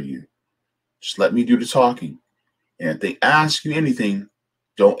either of you. Just let me do the talking. And if they ask you anything,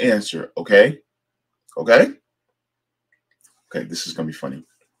 don't answer, okay? Okay? Okay, this is going to be funny."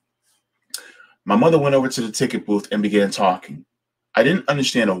 My mother went over to the ticket booth and began talking. I didn't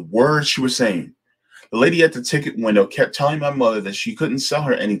understand a word she was saying. The lady at the ticket window kept telling my mother that she couldn't sell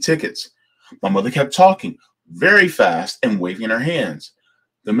her any tickets. My mother kept talking very fast and waving her hands.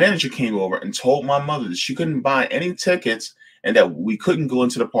 The manager came over and told my mother that she couldn't buy any tickets and that we couldn't go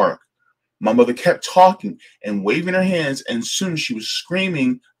into the park. My mother kept talking and waving her hands, and soon she was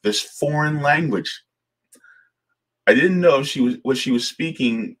screaming this foreign language. I didn't know if she was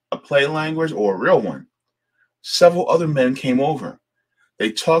speaking a play language or a real one. Several other men came over.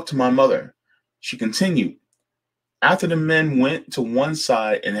 They talked to my mother. She continued. After the men went to one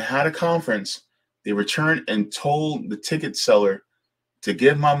side and had a conference, they returned and told the ticket seller to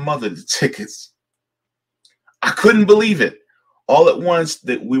give my mother the tickets. I couldn't believe it. All at once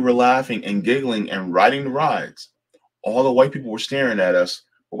that we were laughing and giggling and riding the rides. All the white people were staring at us,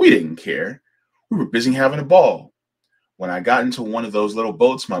 but we didn't care. We were busy having a ball. When I got into one of those little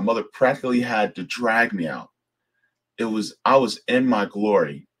boats, my mother practically had to drag me out. I was in my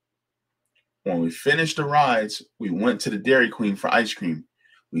glory. When we finished the rides, we went to the Dairy Queen for ice cream.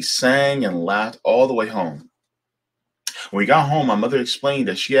 We sang and laughed all the way home. When we got home, my mother explained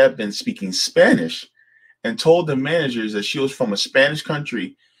that she had been speaking Spanish and told the managers that she was from a Spanish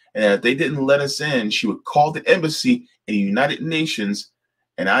country and that if they didn't let us in, she would call the embassy in the United Nations,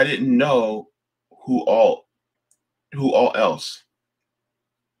 and I didn't know who all else.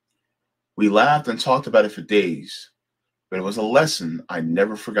 We laughed and talked about it for days, but it was a lesson I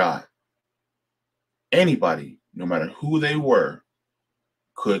never forgot. Anybody, no matter who they were,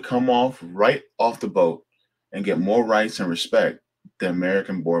 could come right off the boat and get more rights and respect than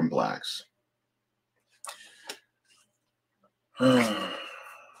American-born blacks.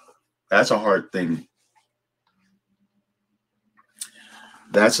 That's a hard thing.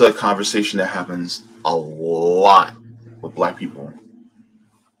 That's a conversation that happens a lot with black people.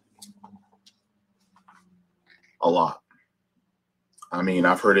 A lot. I mean,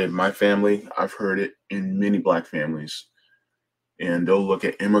 I've heard it in my family. I've heard it in many black families. And they'll look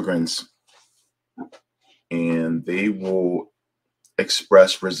at immigrants and they will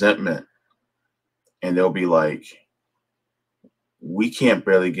express resentment. And they'll be like, we can't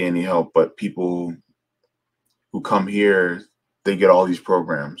barely get any help, but people who come here, they get all these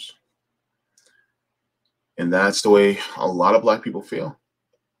programs. And that's the way a lot of black people feel.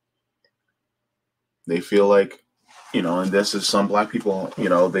 They feel like, and this is some black people,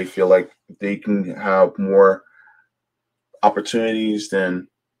 they feel like they can have more opportunities than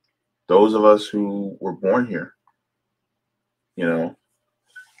those of us who were born here, and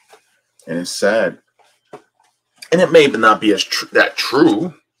it's sad. And it may not be that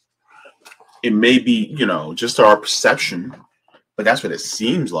true. It may be, just our perception, but that's what it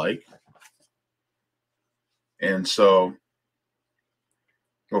seems like. And so,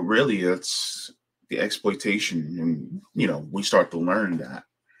 but really, it's the exploitation, and we start to learn that.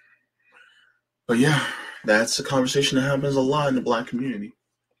 But yeah, that's a conversation that happens a lot in the Black community.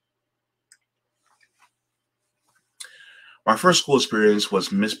 My first school experience was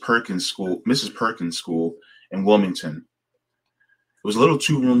Mrs. Perkins School in Wilmington. It was a little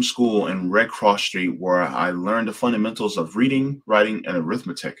two-room school in Red Cross Street where I learned the fundamentals of reading, writing, and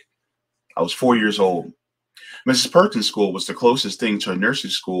arithmetic. I was 4 years old. Mrs. Perkins School was the closest thing to a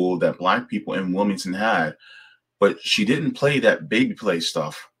nursery school that Black people in Wilmington had, but she didn't play that baby play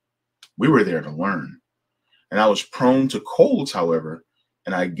stuff. We were there to learn. And I was prone to colds, however,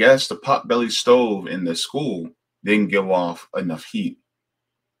 and I guess the pot-bellied stove in the school didn't give off enough heat.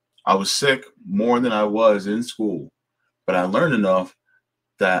 I was sick more than I was in school, but I learned enough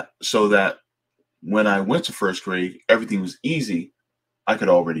that when I went to first grade, everything was easy. I could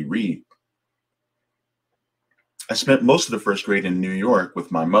already read. I spent most of the first grade in New York with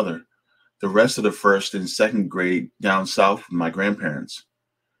my mother, the rest of the first and second grade down south with my grandparents.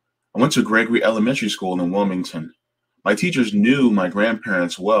 I went to Gregory Elementary School in Wilmington. My teachers knew my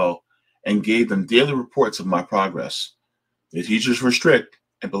grandparents well and gave them daily reports of my progress. The teachers were strict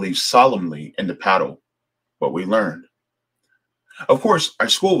and believed solemnly in the paddle, what we learned. Of course, our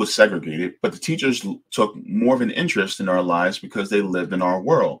school was segregated, but the teachers took more of an interest in our lives because they lived in our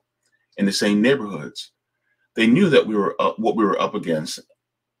world, in the same neighborhoods. They knew that what we were up against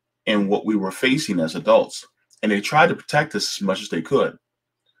and what we were facing as adults, and they tried to protect us as much as they could.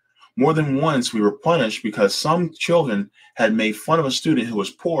 More than once, we were punished because some children had made fun of a student who was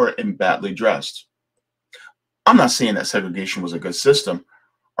poor and badly dressed. I'm not saying that segregation was a good system.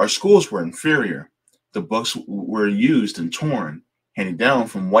 Our schools were inferior. The books were used and torn, handed down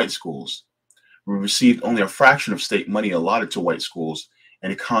from white schools. We received only a fraction of state money allotted to white schools,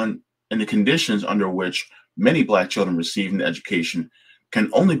 and the conditions under which many Black children received an education can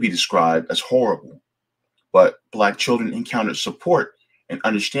only be described as horrible. But Black children encountered support and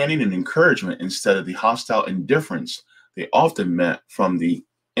understanding and encouragement instead of the hostile indifference they often met from the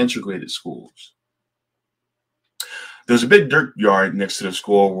integrated schools. There was a big dirt yard next to the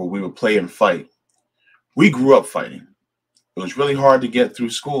school where we would play and fight. We grew up fighting. It was really hard to get through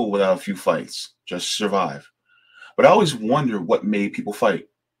school without a few fights, just to survive. But I always wondered what made people fight,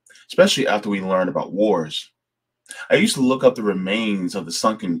 especially after we learned about wars. I used to look up the remains of the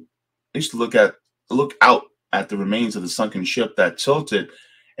sunken. I used to look out at the remains of the sunken ship that tilted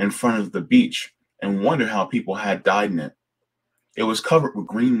in front of the beach and wonder how people had died in it. It was covered with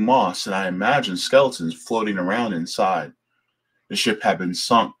green moss, and I imagined skeletons floating around inside. The ship had been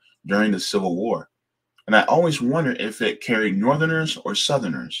sunk during the Civil War, and I always wondered if it carried Northerners or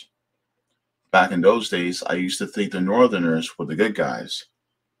Southerners. Back in those days, I used to think the Northerners were the good guys.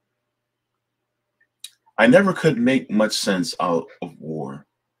 I never could make much sense out of war.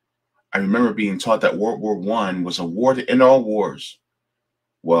 I remember being taught that World War I was a war to end all wars.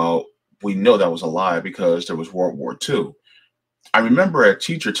 Well, we know that was a lie because there was World War II. I remember a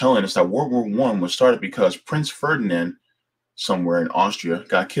teacher telling us that World War I was started because Prince Ferdinand, somewhere in Austria,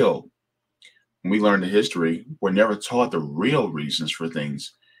 got killed. When we learned the history, we're never taught the real reasons for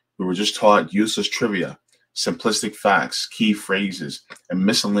things. We were just taught useless trivia, simplistic facts, key phrases, and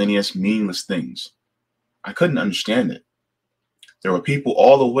miscellaneous meaningless things. I couldn't understand it. There were people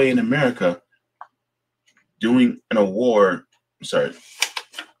all the way in America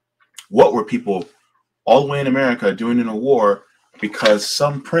what were people all the way in America doing in a war because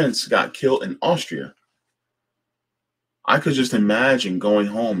some prince got killed in Austria? I could just imagine going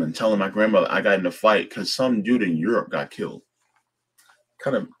home and telling my grandmother I got in a fight because some dude in Europe got killed.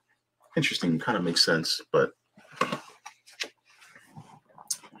 Kind of interesting, kind of makes sense, but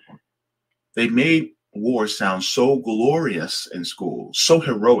they made war sound so glorious in school, so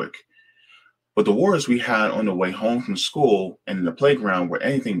heroic. But the wars we had on the way home from school and in the playground were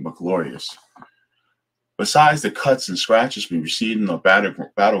anything but glorious. Besides the cuts and scratches we received in the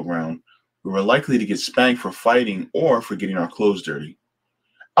battleground, we were likely to get spanked for fighting or for getting our clothes dirty.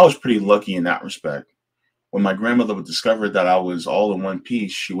 I was pretty lucky in that respect. When my grandmother would discover that I was all in one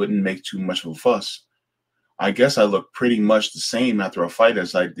piece, she wouldn't make too much of a fuss. I guess I looked pretty much the same after a fight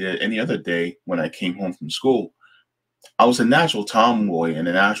as I did any other day when I came home from school. I was a natural tomboy and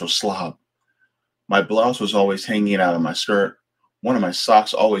a natural slob. My blouse was always hanging out of my skirt. One of my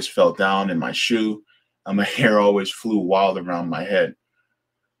socks always fell down in my shoe, and my hair always flew wild around my head.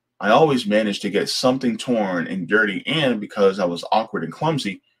 I always managed to get something torn and dirty, and because I was awkward and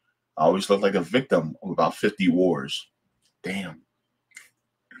clumsy, I always looked like a victim of about 50 wars. Damn.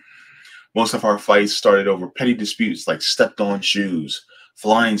 Most of our fights started over petty disputes like stepped-on shoes,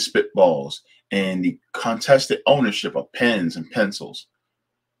 flying spitballs, and the contested ownership of pens and pencils.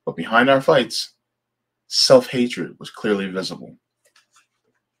 But behind our fights, self-hatred was clearly visible.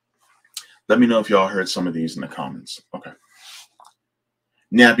 Let me know if y'all heard some of these in the comments. Okay.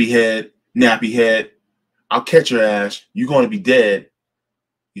 Nappy head, nappy head. I'll catch your ass. You gonna be dead.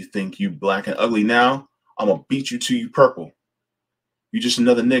 You think you black and ugly now? I'm gonna beat you till you purple. You just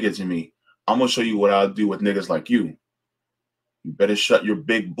another nigga to me. I'm gonna show you what I'll do with niggas like you. You better shut your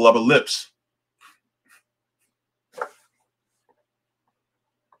big blubber lips.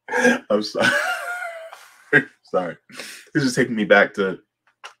 I'm sorry. Sorry. This is taking me back to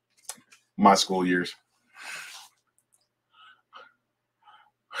my school years.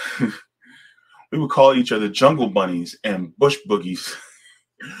 We would call each other jungle bunnies and bush boogies.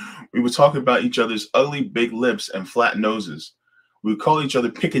 We would talk about each other's ugly big lips and flat noses. We would call each other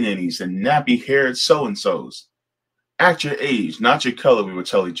pickaninnies and nappy-haired so-and-sos. Act your age, not your color, we would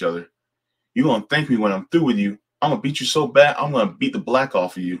tell each other. You gonna thank me when I'm through with you. I'm gonna beat you so bad, I'm gonna beat the black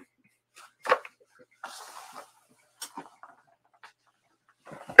off of you.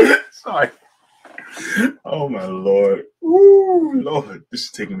 Sorry. Oh my Lord. Ooh, Lord, this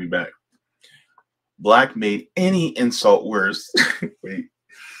is taking me back. Black made any insult worse. Wait.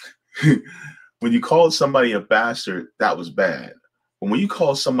 When you called somebody a bastard, that was bad. But when you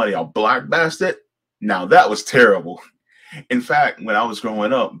called somebody a black bastard, now that was terrible. In fact, when I was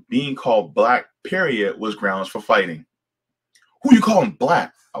growing up, being called black, period, was grounds for fighting. Who you calling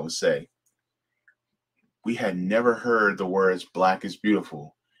black? I would say. We had never heard the words black is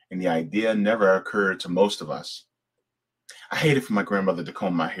beautiful, and the idea never occurred to most of us. I hated for my grandmother to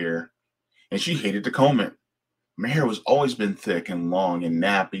comb my hair, and she hated to comb it. My hair was always been thick and long and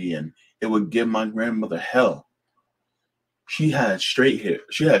nappy, and it would give my grandmother hell. She had straight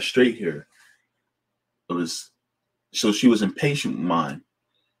hair. So she was impatient with mine.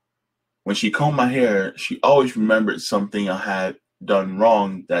 When she combed my hair, she always remembered something I had done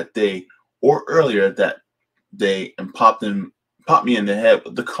wrong that day or earlier that day and popped me in the head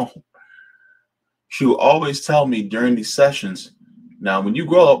with the comb. She would always tell me during these sessions, now when you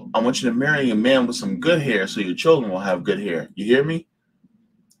grow up, I want you to marry a man with some good hair so your children will have good hair. You hear me?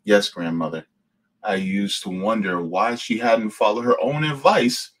 Yes, grandmother. I used to wonder why she hadn't followed her own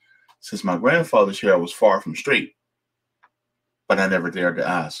advice since my grandfather's hair was far from straight. But I never dared to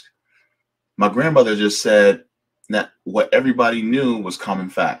ask. My grandmother just said that what everybody knew was common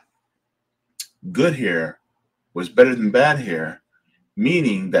fact. Good hair was better than bad hair,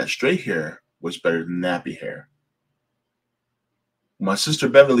 meaning that straight hair was better than nappy hair. When my sister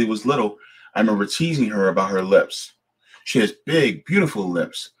Beverly was little, I remember teasing her about her lips. She has big, beautiful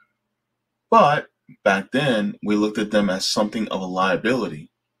lips. But back then, we looked at them as something of a liability.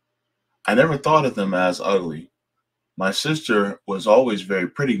 I never thought of them as ugly. My sister was always very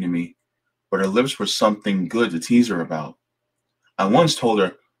pretty to me, but her lips were something good to tease her about. I once told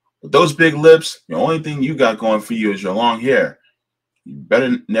her, with those big lips, the only thing you got going for you is your long hair. You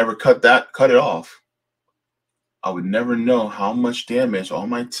better never cut it off. I would never know how much damage all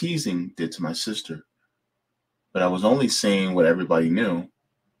my teasing did to my sister. But I was only saying what everybody knew.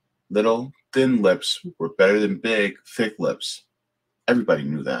 Little, thin lips were better than big, thick lips. Everybody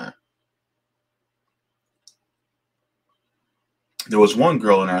knew that. There was one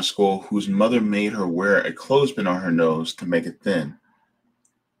girl in our school whose mother made her wear a clothespin on her nose to make it thin.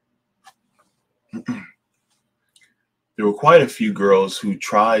 There were quite a few girls who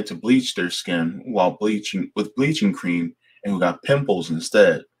tried to bleach their skin while bleaching with bleaching cream and who got pimples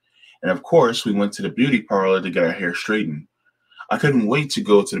instead. And of course, we went to the beauty parlor to get our hair straightened. I couldn't wait to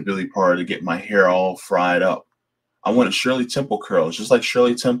go to the beauty parlor to get my hair all fried up. I wanted Shirley Temple curls, just like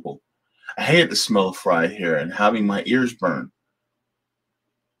Shirley Temple. I hated the smell of fried hair and having my ears burned.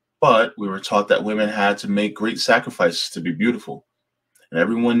 But we were taught that women had to make great sacrifices to be beautiful. And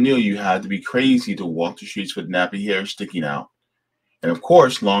everyone knew you had to be crazy to walk the streets with nappy hair sticking out. And of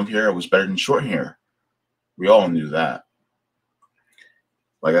course, long hair was better than short hair. We all knew that.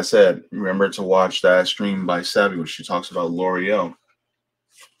 Like I said, remember to watch that stream by Savvy where she talks about L'Oreal,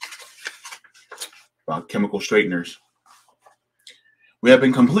 about chemical straighteners. We have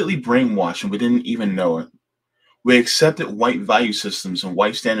been completely brainwashed and we didn't even know it. We accepted white value systems and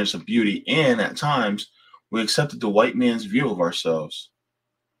white standards of beauty, and at times, we accepted the white man's view of ourselves.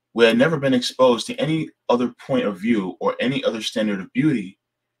 We had never been exposed to any other point of view or any other standard of beauty.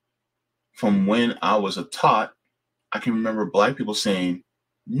 From when I was a tot, I can remember black people saying,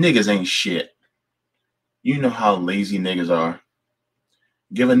 niggas ain't shit. You know how lazy niggas are.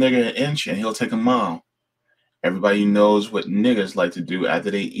 Give a nigga an inch and he'll take a mile. Everybody knows what niggas like to do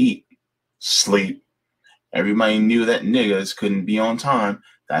after they eat. Sleep. Everybody knew that niggas couldn't be on time.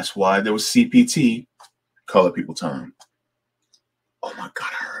 That's why there was CPT, color people time. Oh my God,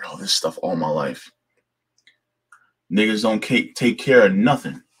 I heard all this stuff all my life. Niggas don't take care of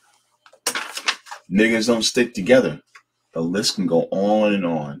nothing. Niggas don't stick together. The list can go on and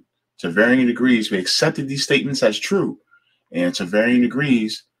on. To varying degrees, we accepted these statements as true. And to varying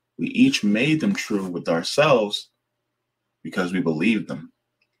degrees, we each made them true with ourselves because we believed them.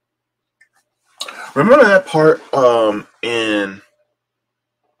 Remember that part in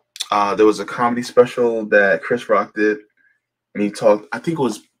there was a comedy special that Chris Rock did, and he talked, I think it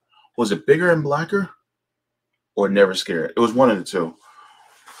was it Bigger and Blacker or Never Scared? It was one of the two.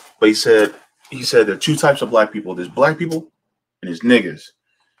 But he said there are two types of black people. There's black people and there's niggas.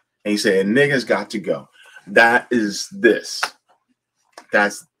 And he said, niggas got to go. That is this.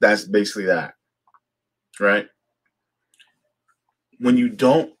 That's basically that. Right? When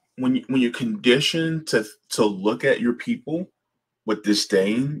you're conditioned to look at your people with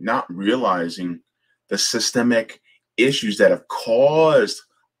disdain, not realizing the systemic issues that have caused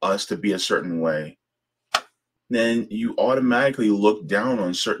us to be a certain way, then you automatically look down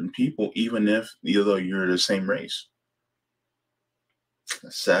on certain people, even though you're the same race.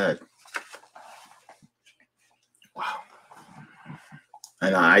 That's sad. Wow.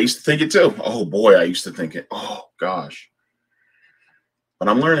 And I used to think it too. Oh boy, I used to think it. Oh gosh. But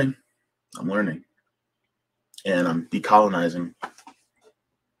I'm learning. And I'm decolonizing.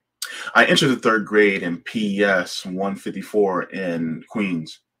 I entered the third grade in PS 154 in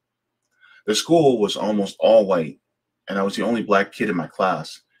Queens. The school was almost all white, and I was the only black kid in my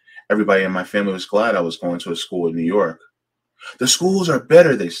class. Everybody in my family was glad I was going to a school in New York. The schools are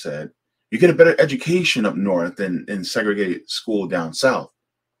better, they said. You get a better education up north than in segregated school down south.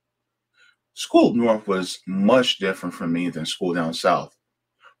 School up north was much different from me than school down south.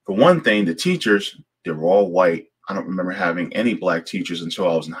 For one thing, the teachers, they were all white. I don't remember having any black teachers until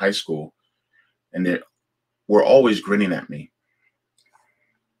I was in high school, and they were always grinning at me.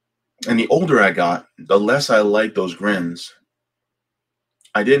 And the older I got, the less I liked those grins.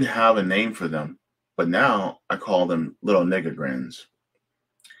 I didn't have a name for them, but now I call them little nigga grins.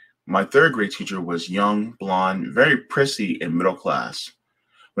 My third grade teacher was young, blonde, very prissy, and middle class.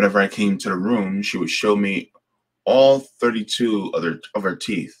 Whenever I came to the room, she would show me all 32 of her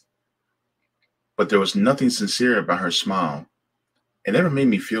teeth. But there was nothing sincere about her smile. It never made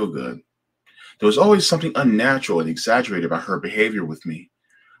me feel good. There was always something unnatural and exaggerated about her behavior with me.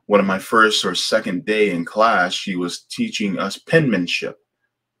 One of my first or second day in class, she was teaching us penmanship.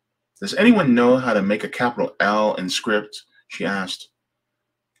 Does anyone know how to make a capital L in script? She asked.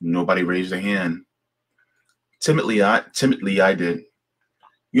 Nobody raised a hand. Timidly, I did.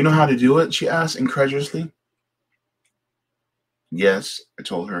 You know how to do it? She asked incredulously. Yes, I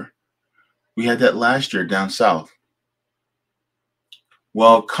told her. We had that last year down south.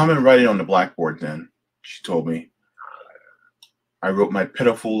 Well, come and write it on the blackboard then, she told me. I wrote my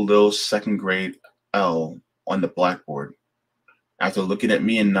pitiful little second grade L on the blackboard. After looking at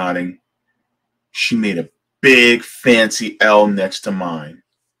me and nodding, she made a big fancy L next to mine.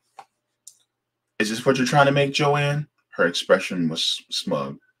 Is this what you're trying to make, Joanne? Her expression was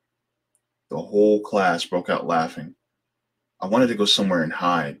smug. The whole class broke out laughing. I wanted to go somewhere and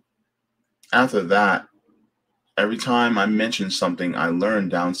hide. After that, every time I mentioned something I learned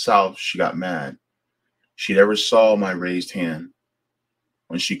down south, she got mad. She never saw my raised hand.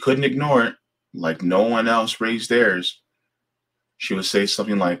 When she couldn't ignore it, like no one else raised theirs, she would say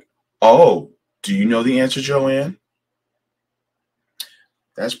something like, "Oh, do you know the answer, Joanne?"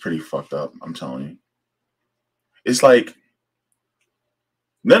 That's pretty fucked up, I'm telling you. It's like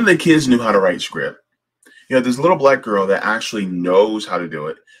none of the kids knew how to write script. You know, this little black girl that actually knows how to do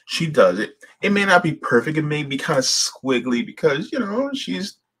it. She does it. It may not be perfect. It may be kind of squiggly because, you know,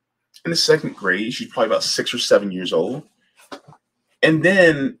 she's in the second grade. She's probably about 6 or 7 years old. And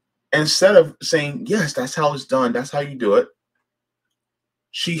then instead of saying, yes, that's how it's done, that's how you do it,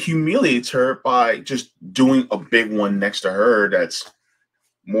 she humiliates her by just doing a big one next to her that's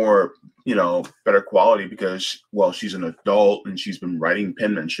more, you know, better quality because, well, she's an adult and she's been writing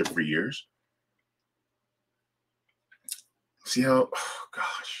penmanship for years. See how, oh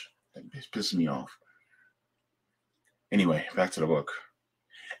gosh, that pisses me off. Anyway, back to the book.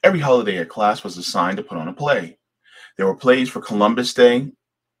 Every holiday at class was assigned to put on a play. There were plays for Columbus Day.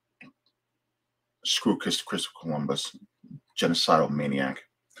 Screw Christopher Columbus, genocidal maniac.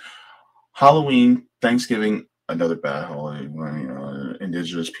 Halloween, Thanksgiving, another bad holiday, you know,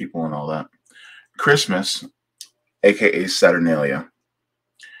 indigenous people and all that. Christmas, aka Saturnalia.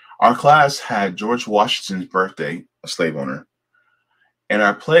 Our class had George Washington's birthday, a slave owner, and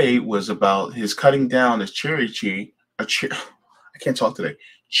our play was about his cutting down this cherry tree, I can't talk today,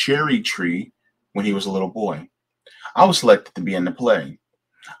 cherry tree when he was a little boy. I was selected to be in the play.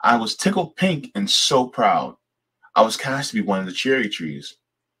 I was tickled pink and so proud. I was cast to be one of the cherry trees.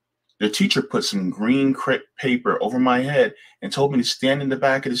 The teacher put some green crepe paper over my head and told me to stand in the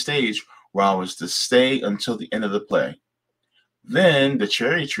back of the stage where I was to stay until the end of the play. Then the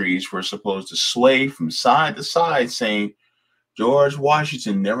cherry trees were supposed to sway from side to side, saying, George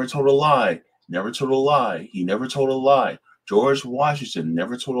Washington never told a lie, never told a lie, he never told a lie. George Washington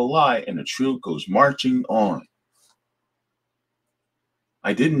never told a lie, and the troop goes marching on.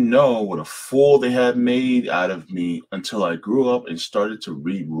 I didn't know what a fool they had made out of me until I grew up and started to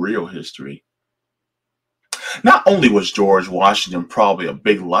read real history. Not only was George Washington probably a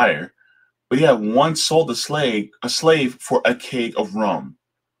big liar, but he had once sold a slave for a keg of rum.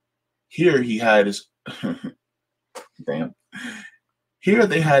 Here he had his damn. Here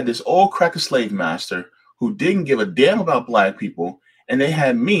they had this old cracker slave master who didn't give a damn about black people, and they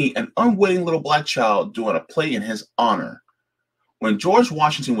had me, an unwitting little black child, doing a play in his honor. When George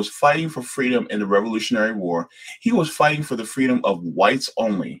Washington was fighting for freedom in the Revolutionary War, he was fighting for the freedom of whites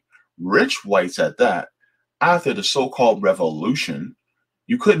only, rich whites at that. After the so-called revolution,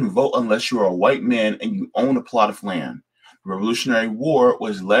 you couldn't vote unless you were a white man and you owned a plot of land. The Revolutionary War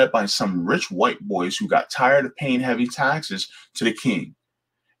was led by some rich white boys who got tired of paying heavy taxes to the king.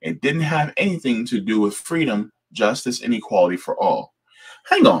 It didn't have anything to do with freedom, justice, and equality for all.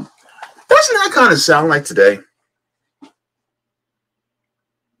 Hang on. Doesn't that kind of sound like today?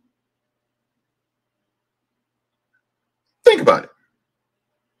 Think about it.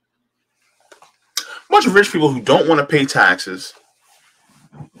 A bunch of rich people who don't want to pay taxes,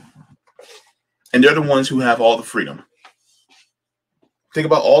 and they're the ones who have all the freedom. Think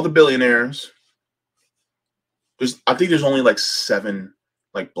about all the billionaires. I think there's only like 7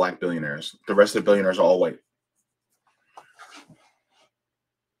 black billionaires. The rest of the billionaires are all white.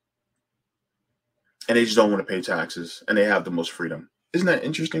 And they just don't want to pay taxes, and they have the most freedom. Isn't that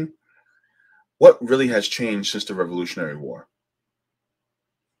interesting? What really has changed since the Revolutionary War?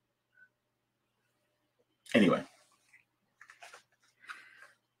 Anyway.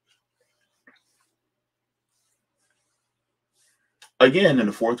 Again, in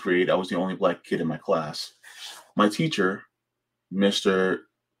the 4th grade, I was the only black kid in my class. My teacher, Mr.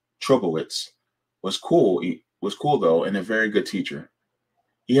 Trubowitz, was cool. He was cool, though, and a very good teacher.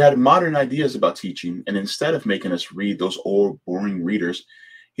 He had modern ideas about teaching, and instead of making us read those old, boring readers,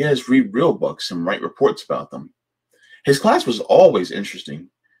 he had us read real books and write reports about them. His class was always interesting.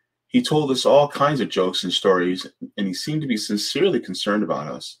 He told us all kinds of jokes and stories, and he seemed to be sincerely concerned about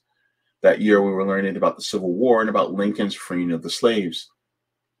us. That year, we were learning about the Civil War and about Lincoln's freeing of the slaves.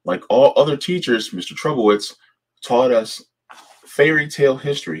 Like all other teachers, Mr. Trubowitz taught us fairy tale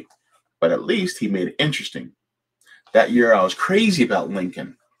history, but at least he made it interesting. That year, I was crazy about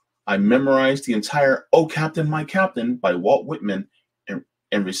Lincoln. I memorized the entire "Oh, Captain, My Captain" by Walt Whitman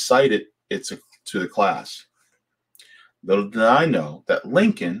and recited it to the class. Little did I know that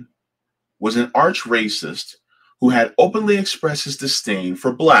Lincoln was an arch racist who had openly expressed his disdain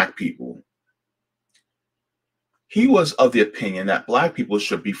for black people. He was of the opinion that black people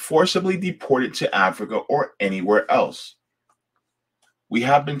should be forcibly deported to Africa or anywhere else. We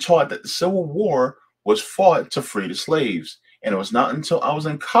have been taught that the Civil War was fought to free the slaves, and it was not until I was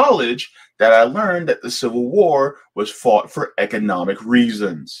in college that I learned that the Civil War was fought for economic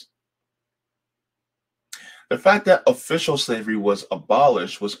reasons. The fact that official slavery was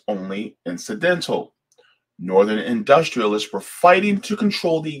abolished was only incidental. Northern industrialists were fighting to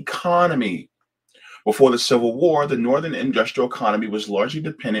control the economy. Before the Civil War, the Northern industrial economy was largely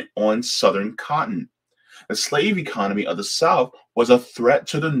dependent on Southern cotton. The slave economy of the South was a threat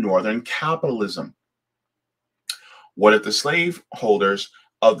to the Northern capitalism. What if the slaveholders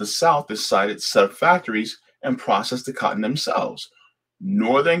of the South decided to set up factories and process the cotton themselves?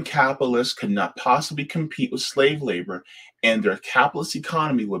 Northern capitalists could not possibly compete with slave labor, and their capitalist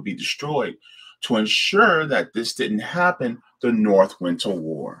economy would be destroyed. To ensure that this didn't happen, the North went to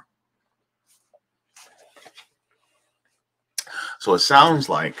war. So it sounds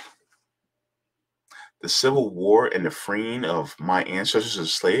like the Civil War and the freeing of my ancestors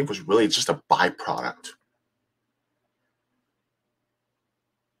as slaves was really just a byproduct.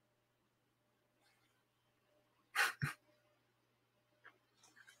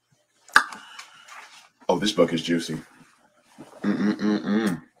 Oh, this book is juicy.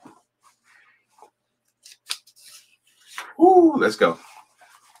 Ooh, let's go.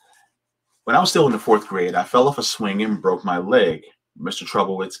 When I was still in the 4th grade, I fell off a swing and broke my leg. Mr.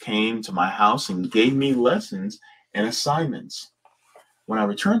 Trubowitz came to my house and gave me lessons and assignments. When I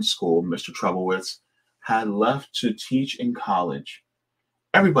returned to school, Mr. Trubowitz had left to teach in college.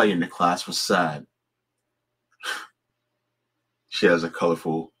 Everybody in the class was sad. She has a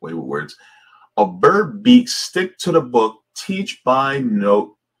colorful way with words. A bird beak stick to the book, teach by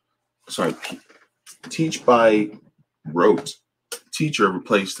note. sorry, teach by rote. Teacher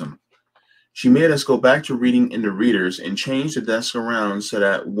replaced him. She made us go back to reading in the readers and change the desk around so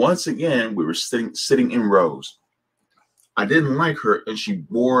that once again we were sitting in rows. I didn't like her and she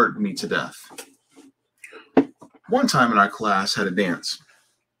bored me to death. One time in our class had a dance.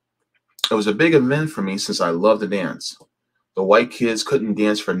 It was a big event for me since I love to dance. The white kids couldn't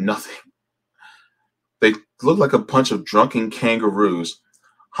dance for nothing. They looked like a bunch of drunken kangaroos,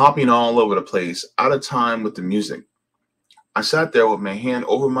 hopping all over the place, out of time with the music. I sat there with my hand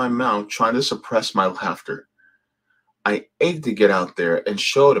over my mouth trying to suppress my laughter. I ached to get out there and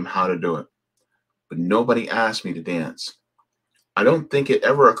show them how to do it, but nobody asked me to dance. I don't think it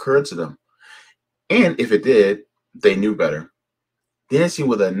ever occurred to them. And if it did, they knew better. Dancing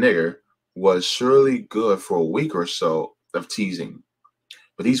with a nigger was surely good for a week or so of teasing,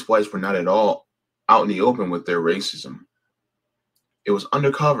 but these whites were not at all out in the open with their racism. It was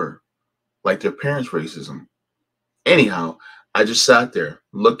undercover, like their parents' racism. Anyhow, I just sat there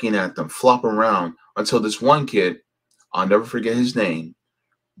looking at them flop around until this one kid, I'll never forget his name,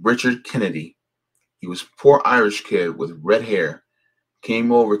 Richard Kennedy. He was a poor Irish kid with red hair,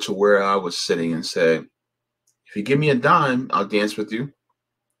 came over to where I was sitting and said, "If you give me a dime, I'll dance with you."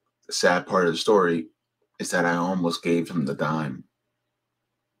 The sad part of the story is that I almost gave him the dime.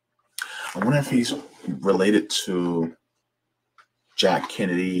 I wonder if he's related to Jack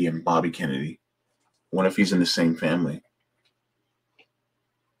Kennedy and Bobby Kennedy. I wonder if he's in the same family.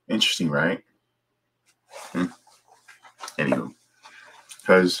 Interesting, right? Anywho,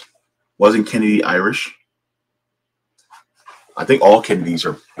 because wasn't Kennedy Irish? I think all Kennedys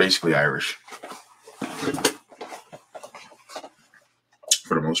are basically Irish,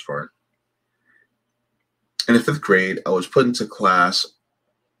 for the most part. In the 5th grade, I was put into the class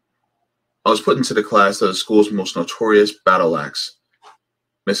of the school's most notorious battle axe,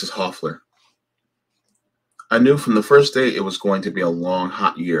 Mrs. Hoffler. I knew from the first day it was going to be a long,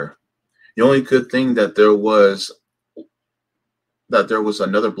 hot year. The only good thing that there was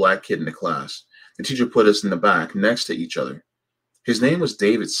another black kid in the class. The teacher put us in the back next to each other. His name was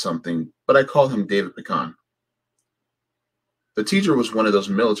David something, but I called him David Pecan. The teacher was one of those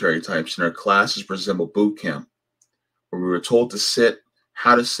military types, and our classes resembled boot camp, where we were told to sit,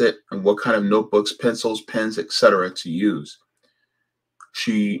 how to sit, and what kind of notebooks, pencils, pens, etc. to use.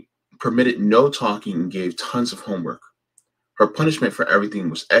 She permitted no talking and gave tons of homework. Her punishment for everything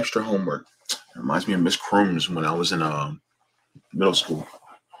was extra homework. It reminds me of Miss Crooms when I was in middle school.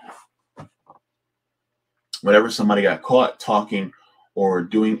 Whenever somebody got caught talking or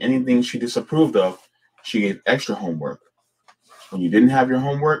doing anything she disapproved of, she gave extra homework. When you didn't have your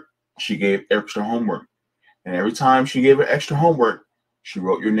homework, she gave extra homework. And every time she gave her extra homework, she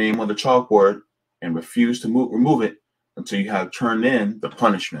wrote your name on the chalkboard and refused to remove it until you had turned in the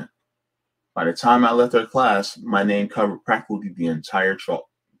punishment. By the time I left her class, my name covered practically the entire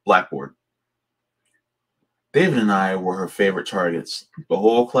blackboard. David and I were her favorite targets. The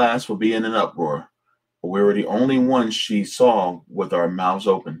whole class would be in an uproar, but we were the only ones she saw with our mouths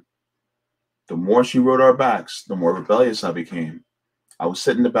open. The more she wrote our backs, the more rebellious I became. I would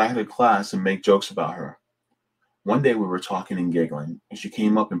sit in the back of the class and make jokes about her. One day we were talking and giggling, and she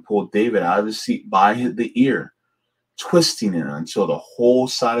came up and pulled David out of his seat by the ear, twisting it until the whole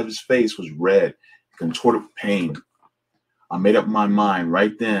side of his face was red and contorted with pain. I made up my mind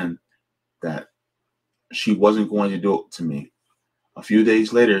right then that she wasn't going to do it to me. A few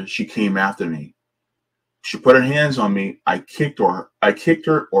days later, she came after me. She put her hands on me. I kicked her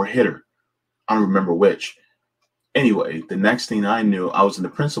or hit her. I don't remember which. Anyway, the next thing I knew, I was in the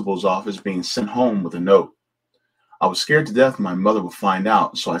principal's office being sent home with a note. I was scared to death my mother would find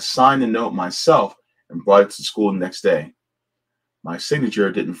out, so I signed the note myself and brought it to school the next day. My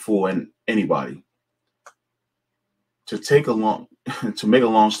signature didn't fool anybody. To make a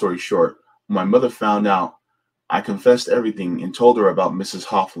long story short, when my mother found out, I confessed everything and told her about Mrs.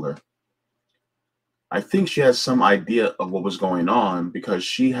 Hoffler. I think she had some idea of what was going on because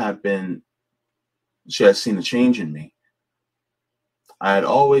she had seen a change in me. I had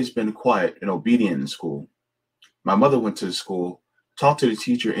always been quiet and obedient in school. My mother went to the school, talked to the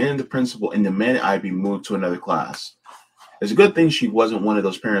teacher and the principal, and demanded I be moved to another class. It's a good thing she wasn't one of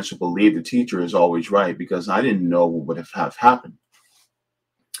those parents who believe the teacher is always right, because I didn't know what would have happened.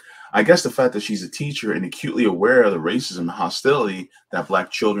 I guess the fact that she's a teacher and acutely aware of the racism and hostility that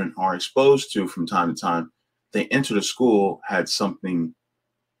Black children are exposed to from time to time, they enter the school had something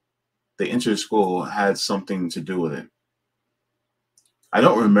to do with it. I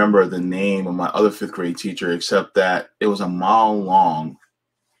don't remember the name of my other 5th grade teacher, except that it was a mile long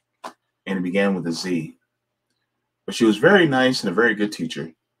and it began with a Z. But she was very nice and a very good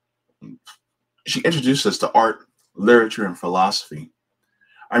teacher. She introduced us to art, literature, and philosophy.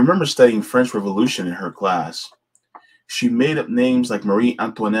 I remember studying French Revolution in her class. She made up names like Marie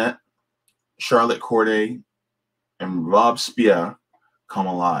Antoinette, Charlotte Corday, and Robespierre come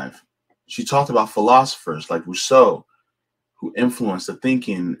alive. She talked about philosophers like Rousseau, who influenced the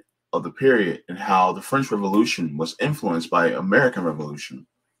thinking of the period, and how the French Revolution was influenced by American Revolution.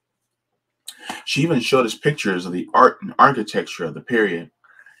 She even showed us pictures of the art and architecture of the period.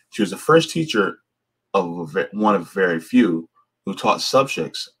 She was the first teacher of one of very few who taught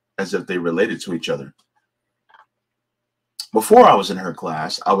subjects as if they related to each other. Before I was in her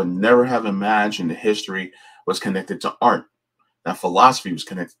class, I would never have imagined that history was connected to art, that philosophy was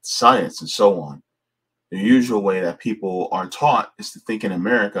connected to science, and so on. The usual way that people are taught is to think in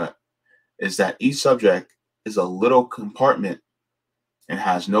America is that each subject is a little compartment and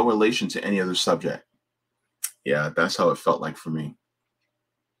has no relation to any other subject. Yeah, that's how it felt like for me.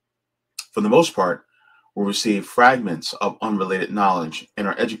 For the most part, we receive fragments of unrelated knowledge, and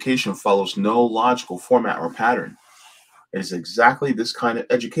our education follows no logical format or pattern. It is exactly this kind of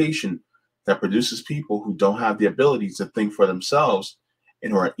education that produces people who don't have the ability to think for themselves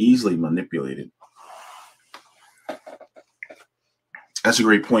and who are easily manipulated. That's a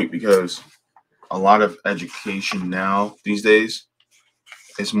great point, because a lot of education now these days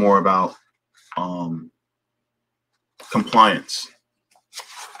is more about compliance,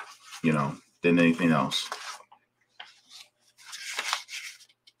 than anything else.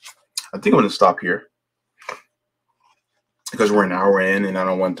 I think I'm going to stop here because we're an hour in and I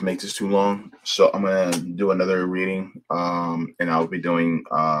don't want to make this too long. So I'm going to do another reading, and I'll be doing,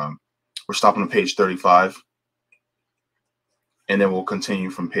 we're stopping on page 35. And then we'll continue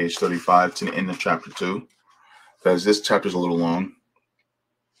from page 35 to the end of chapter 2, because this chapter is a little long.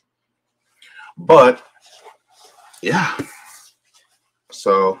 But, yeah.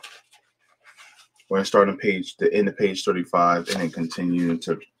 So we're going to start on the end of page 35 and then continue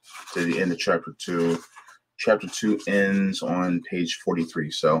to the end of chapter 2. Chapter 2 ends on page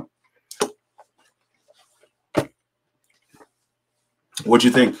 43. So what'd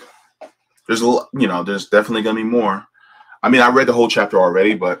you think? There's there's definitely going to be more. I mean, I read the whole chapter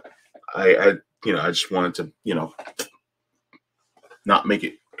already, but I just wanted to, not make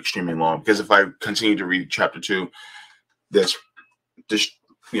it extremely long, because if I continue to read chapter 2, this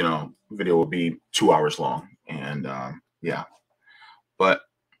video will be 2 hours long, and yeah. But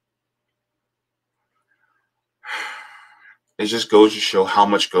it just goes to show how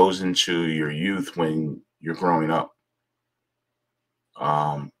much goes into your youth when you're growing up.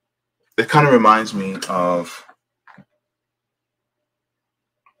 It kind of reminds me of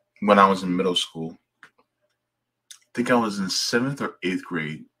when I was in middle school. I think I was in 7th or 8th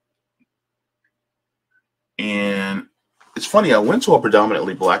grade. And it's funny, I went to a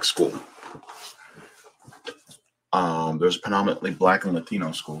predominantly black school. There's a predominantly black and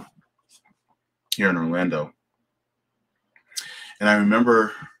Latino school here in Orlando. And I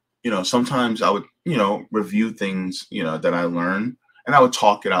remember, sometimes I would, review things, that I learned, and I would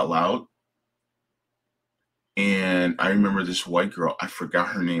talk it out loud. And I remember this white girl, I forgot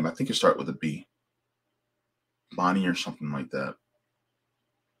her name. I think it started with a B. Bonnie or something like that.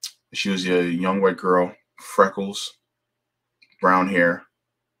 She was a young white girl, freckles, brown hair.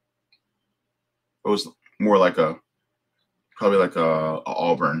 It was more like probably like a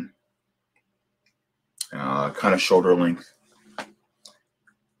auburn, kind of shoulder length.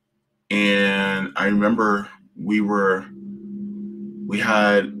 And I remember we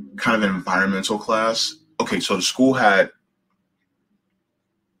had kind of an environmental class. Okay, so the school had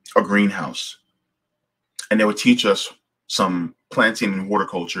a greenhouse, and they would teach us some planting and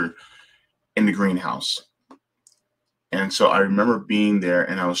horticulture in the greenhouse. And so I remember being there,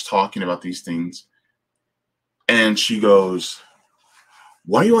 and I was talking about these things, and she goes,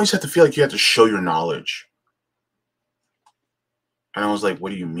 "Why do you always have to feel like you have to show your knowledge?" And I was like,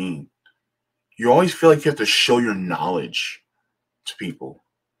 "What do you mean? You always feel like you have to show your knowledge to people."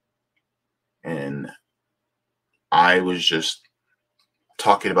 And I was just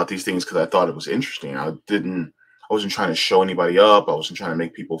talking about these things because I thought it was interesting. I wasn't trying to show anybody up. I wasn't trying to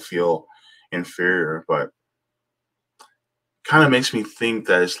make people feel inferior, but kind of makes me think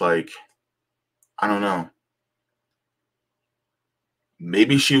that it's like, I don't know.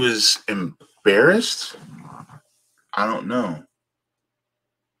 Maybe she was embarrassed. I don't know.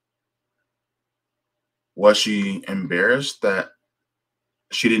 Was she embarrassed that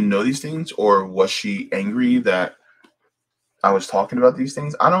she didn't know these things, or was she angry that I was talking about these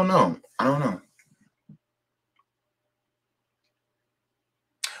things? I don't know.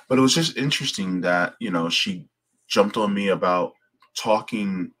 But it was just interesting that, she jumped on me about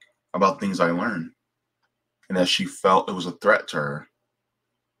talking about things I learned, and that she felt it was a threat to her.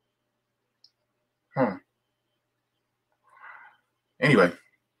 Anyway,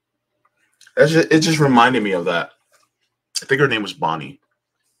 it just reminded me of that. I think her name was Bonnie.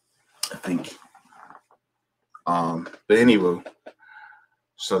 I think. But anyway,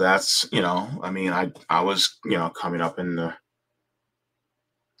 so that's, I mean, I was, coming up in the,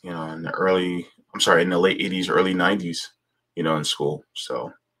 in the late 80s, early 90s, in school.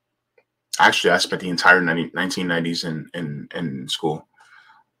 So actually I spent the entire 1990s in school.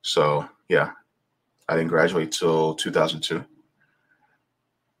 So yeah, I didn't graduate till 2002.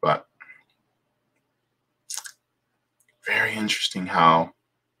 But very interesting how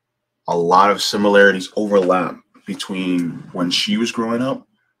a lot of similarities overlap between when she was growing up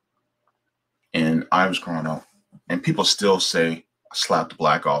and I was growing up. And people still say, slap the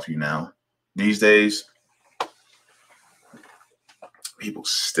black off you now. These days, people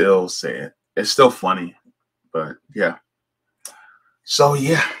still say it. It's still funny, but yeah. So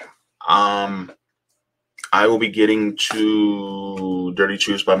yeah, I will be getting to Dirty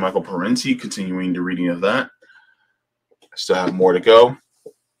Truths by Michael Parenti, continuing the reading of that. I still have more to go.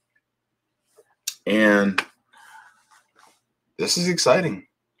 And this is exciting.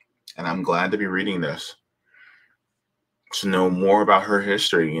 And I'm glad to be reading this, to know more about her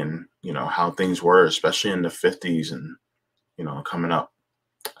history and, how things were, especially in the 50s and, coming up.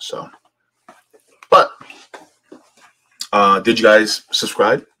 So, but did you guys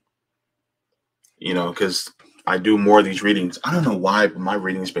subscribe? Because I do more of these readings. I don't know why, but my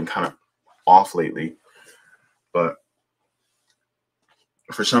reading's been kind of off lately. But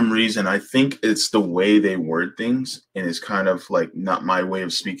for some reason, I think it's the way they word things, and it's kind of like not my way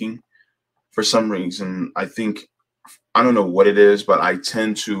of speaking. For some reason, I don't know what it is, but I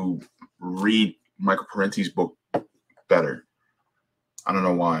tend to read Michael Parenti's book better. I don't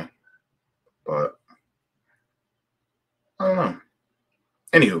know why, but I don't know.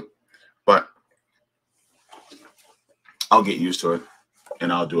 Anywho, but I'll get used to it,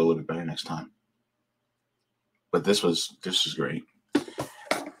 and I'll do a little bit better next time. But this was great.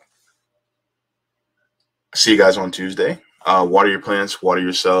 See you guys on Tuesday. Water your plants, water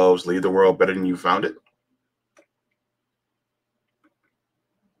yourselves, leave the world better than you found it.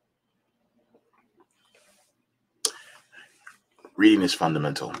 Reading is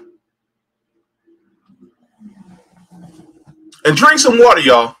fundamental. And drink some water,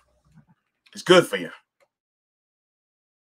 y'all. It's good for you.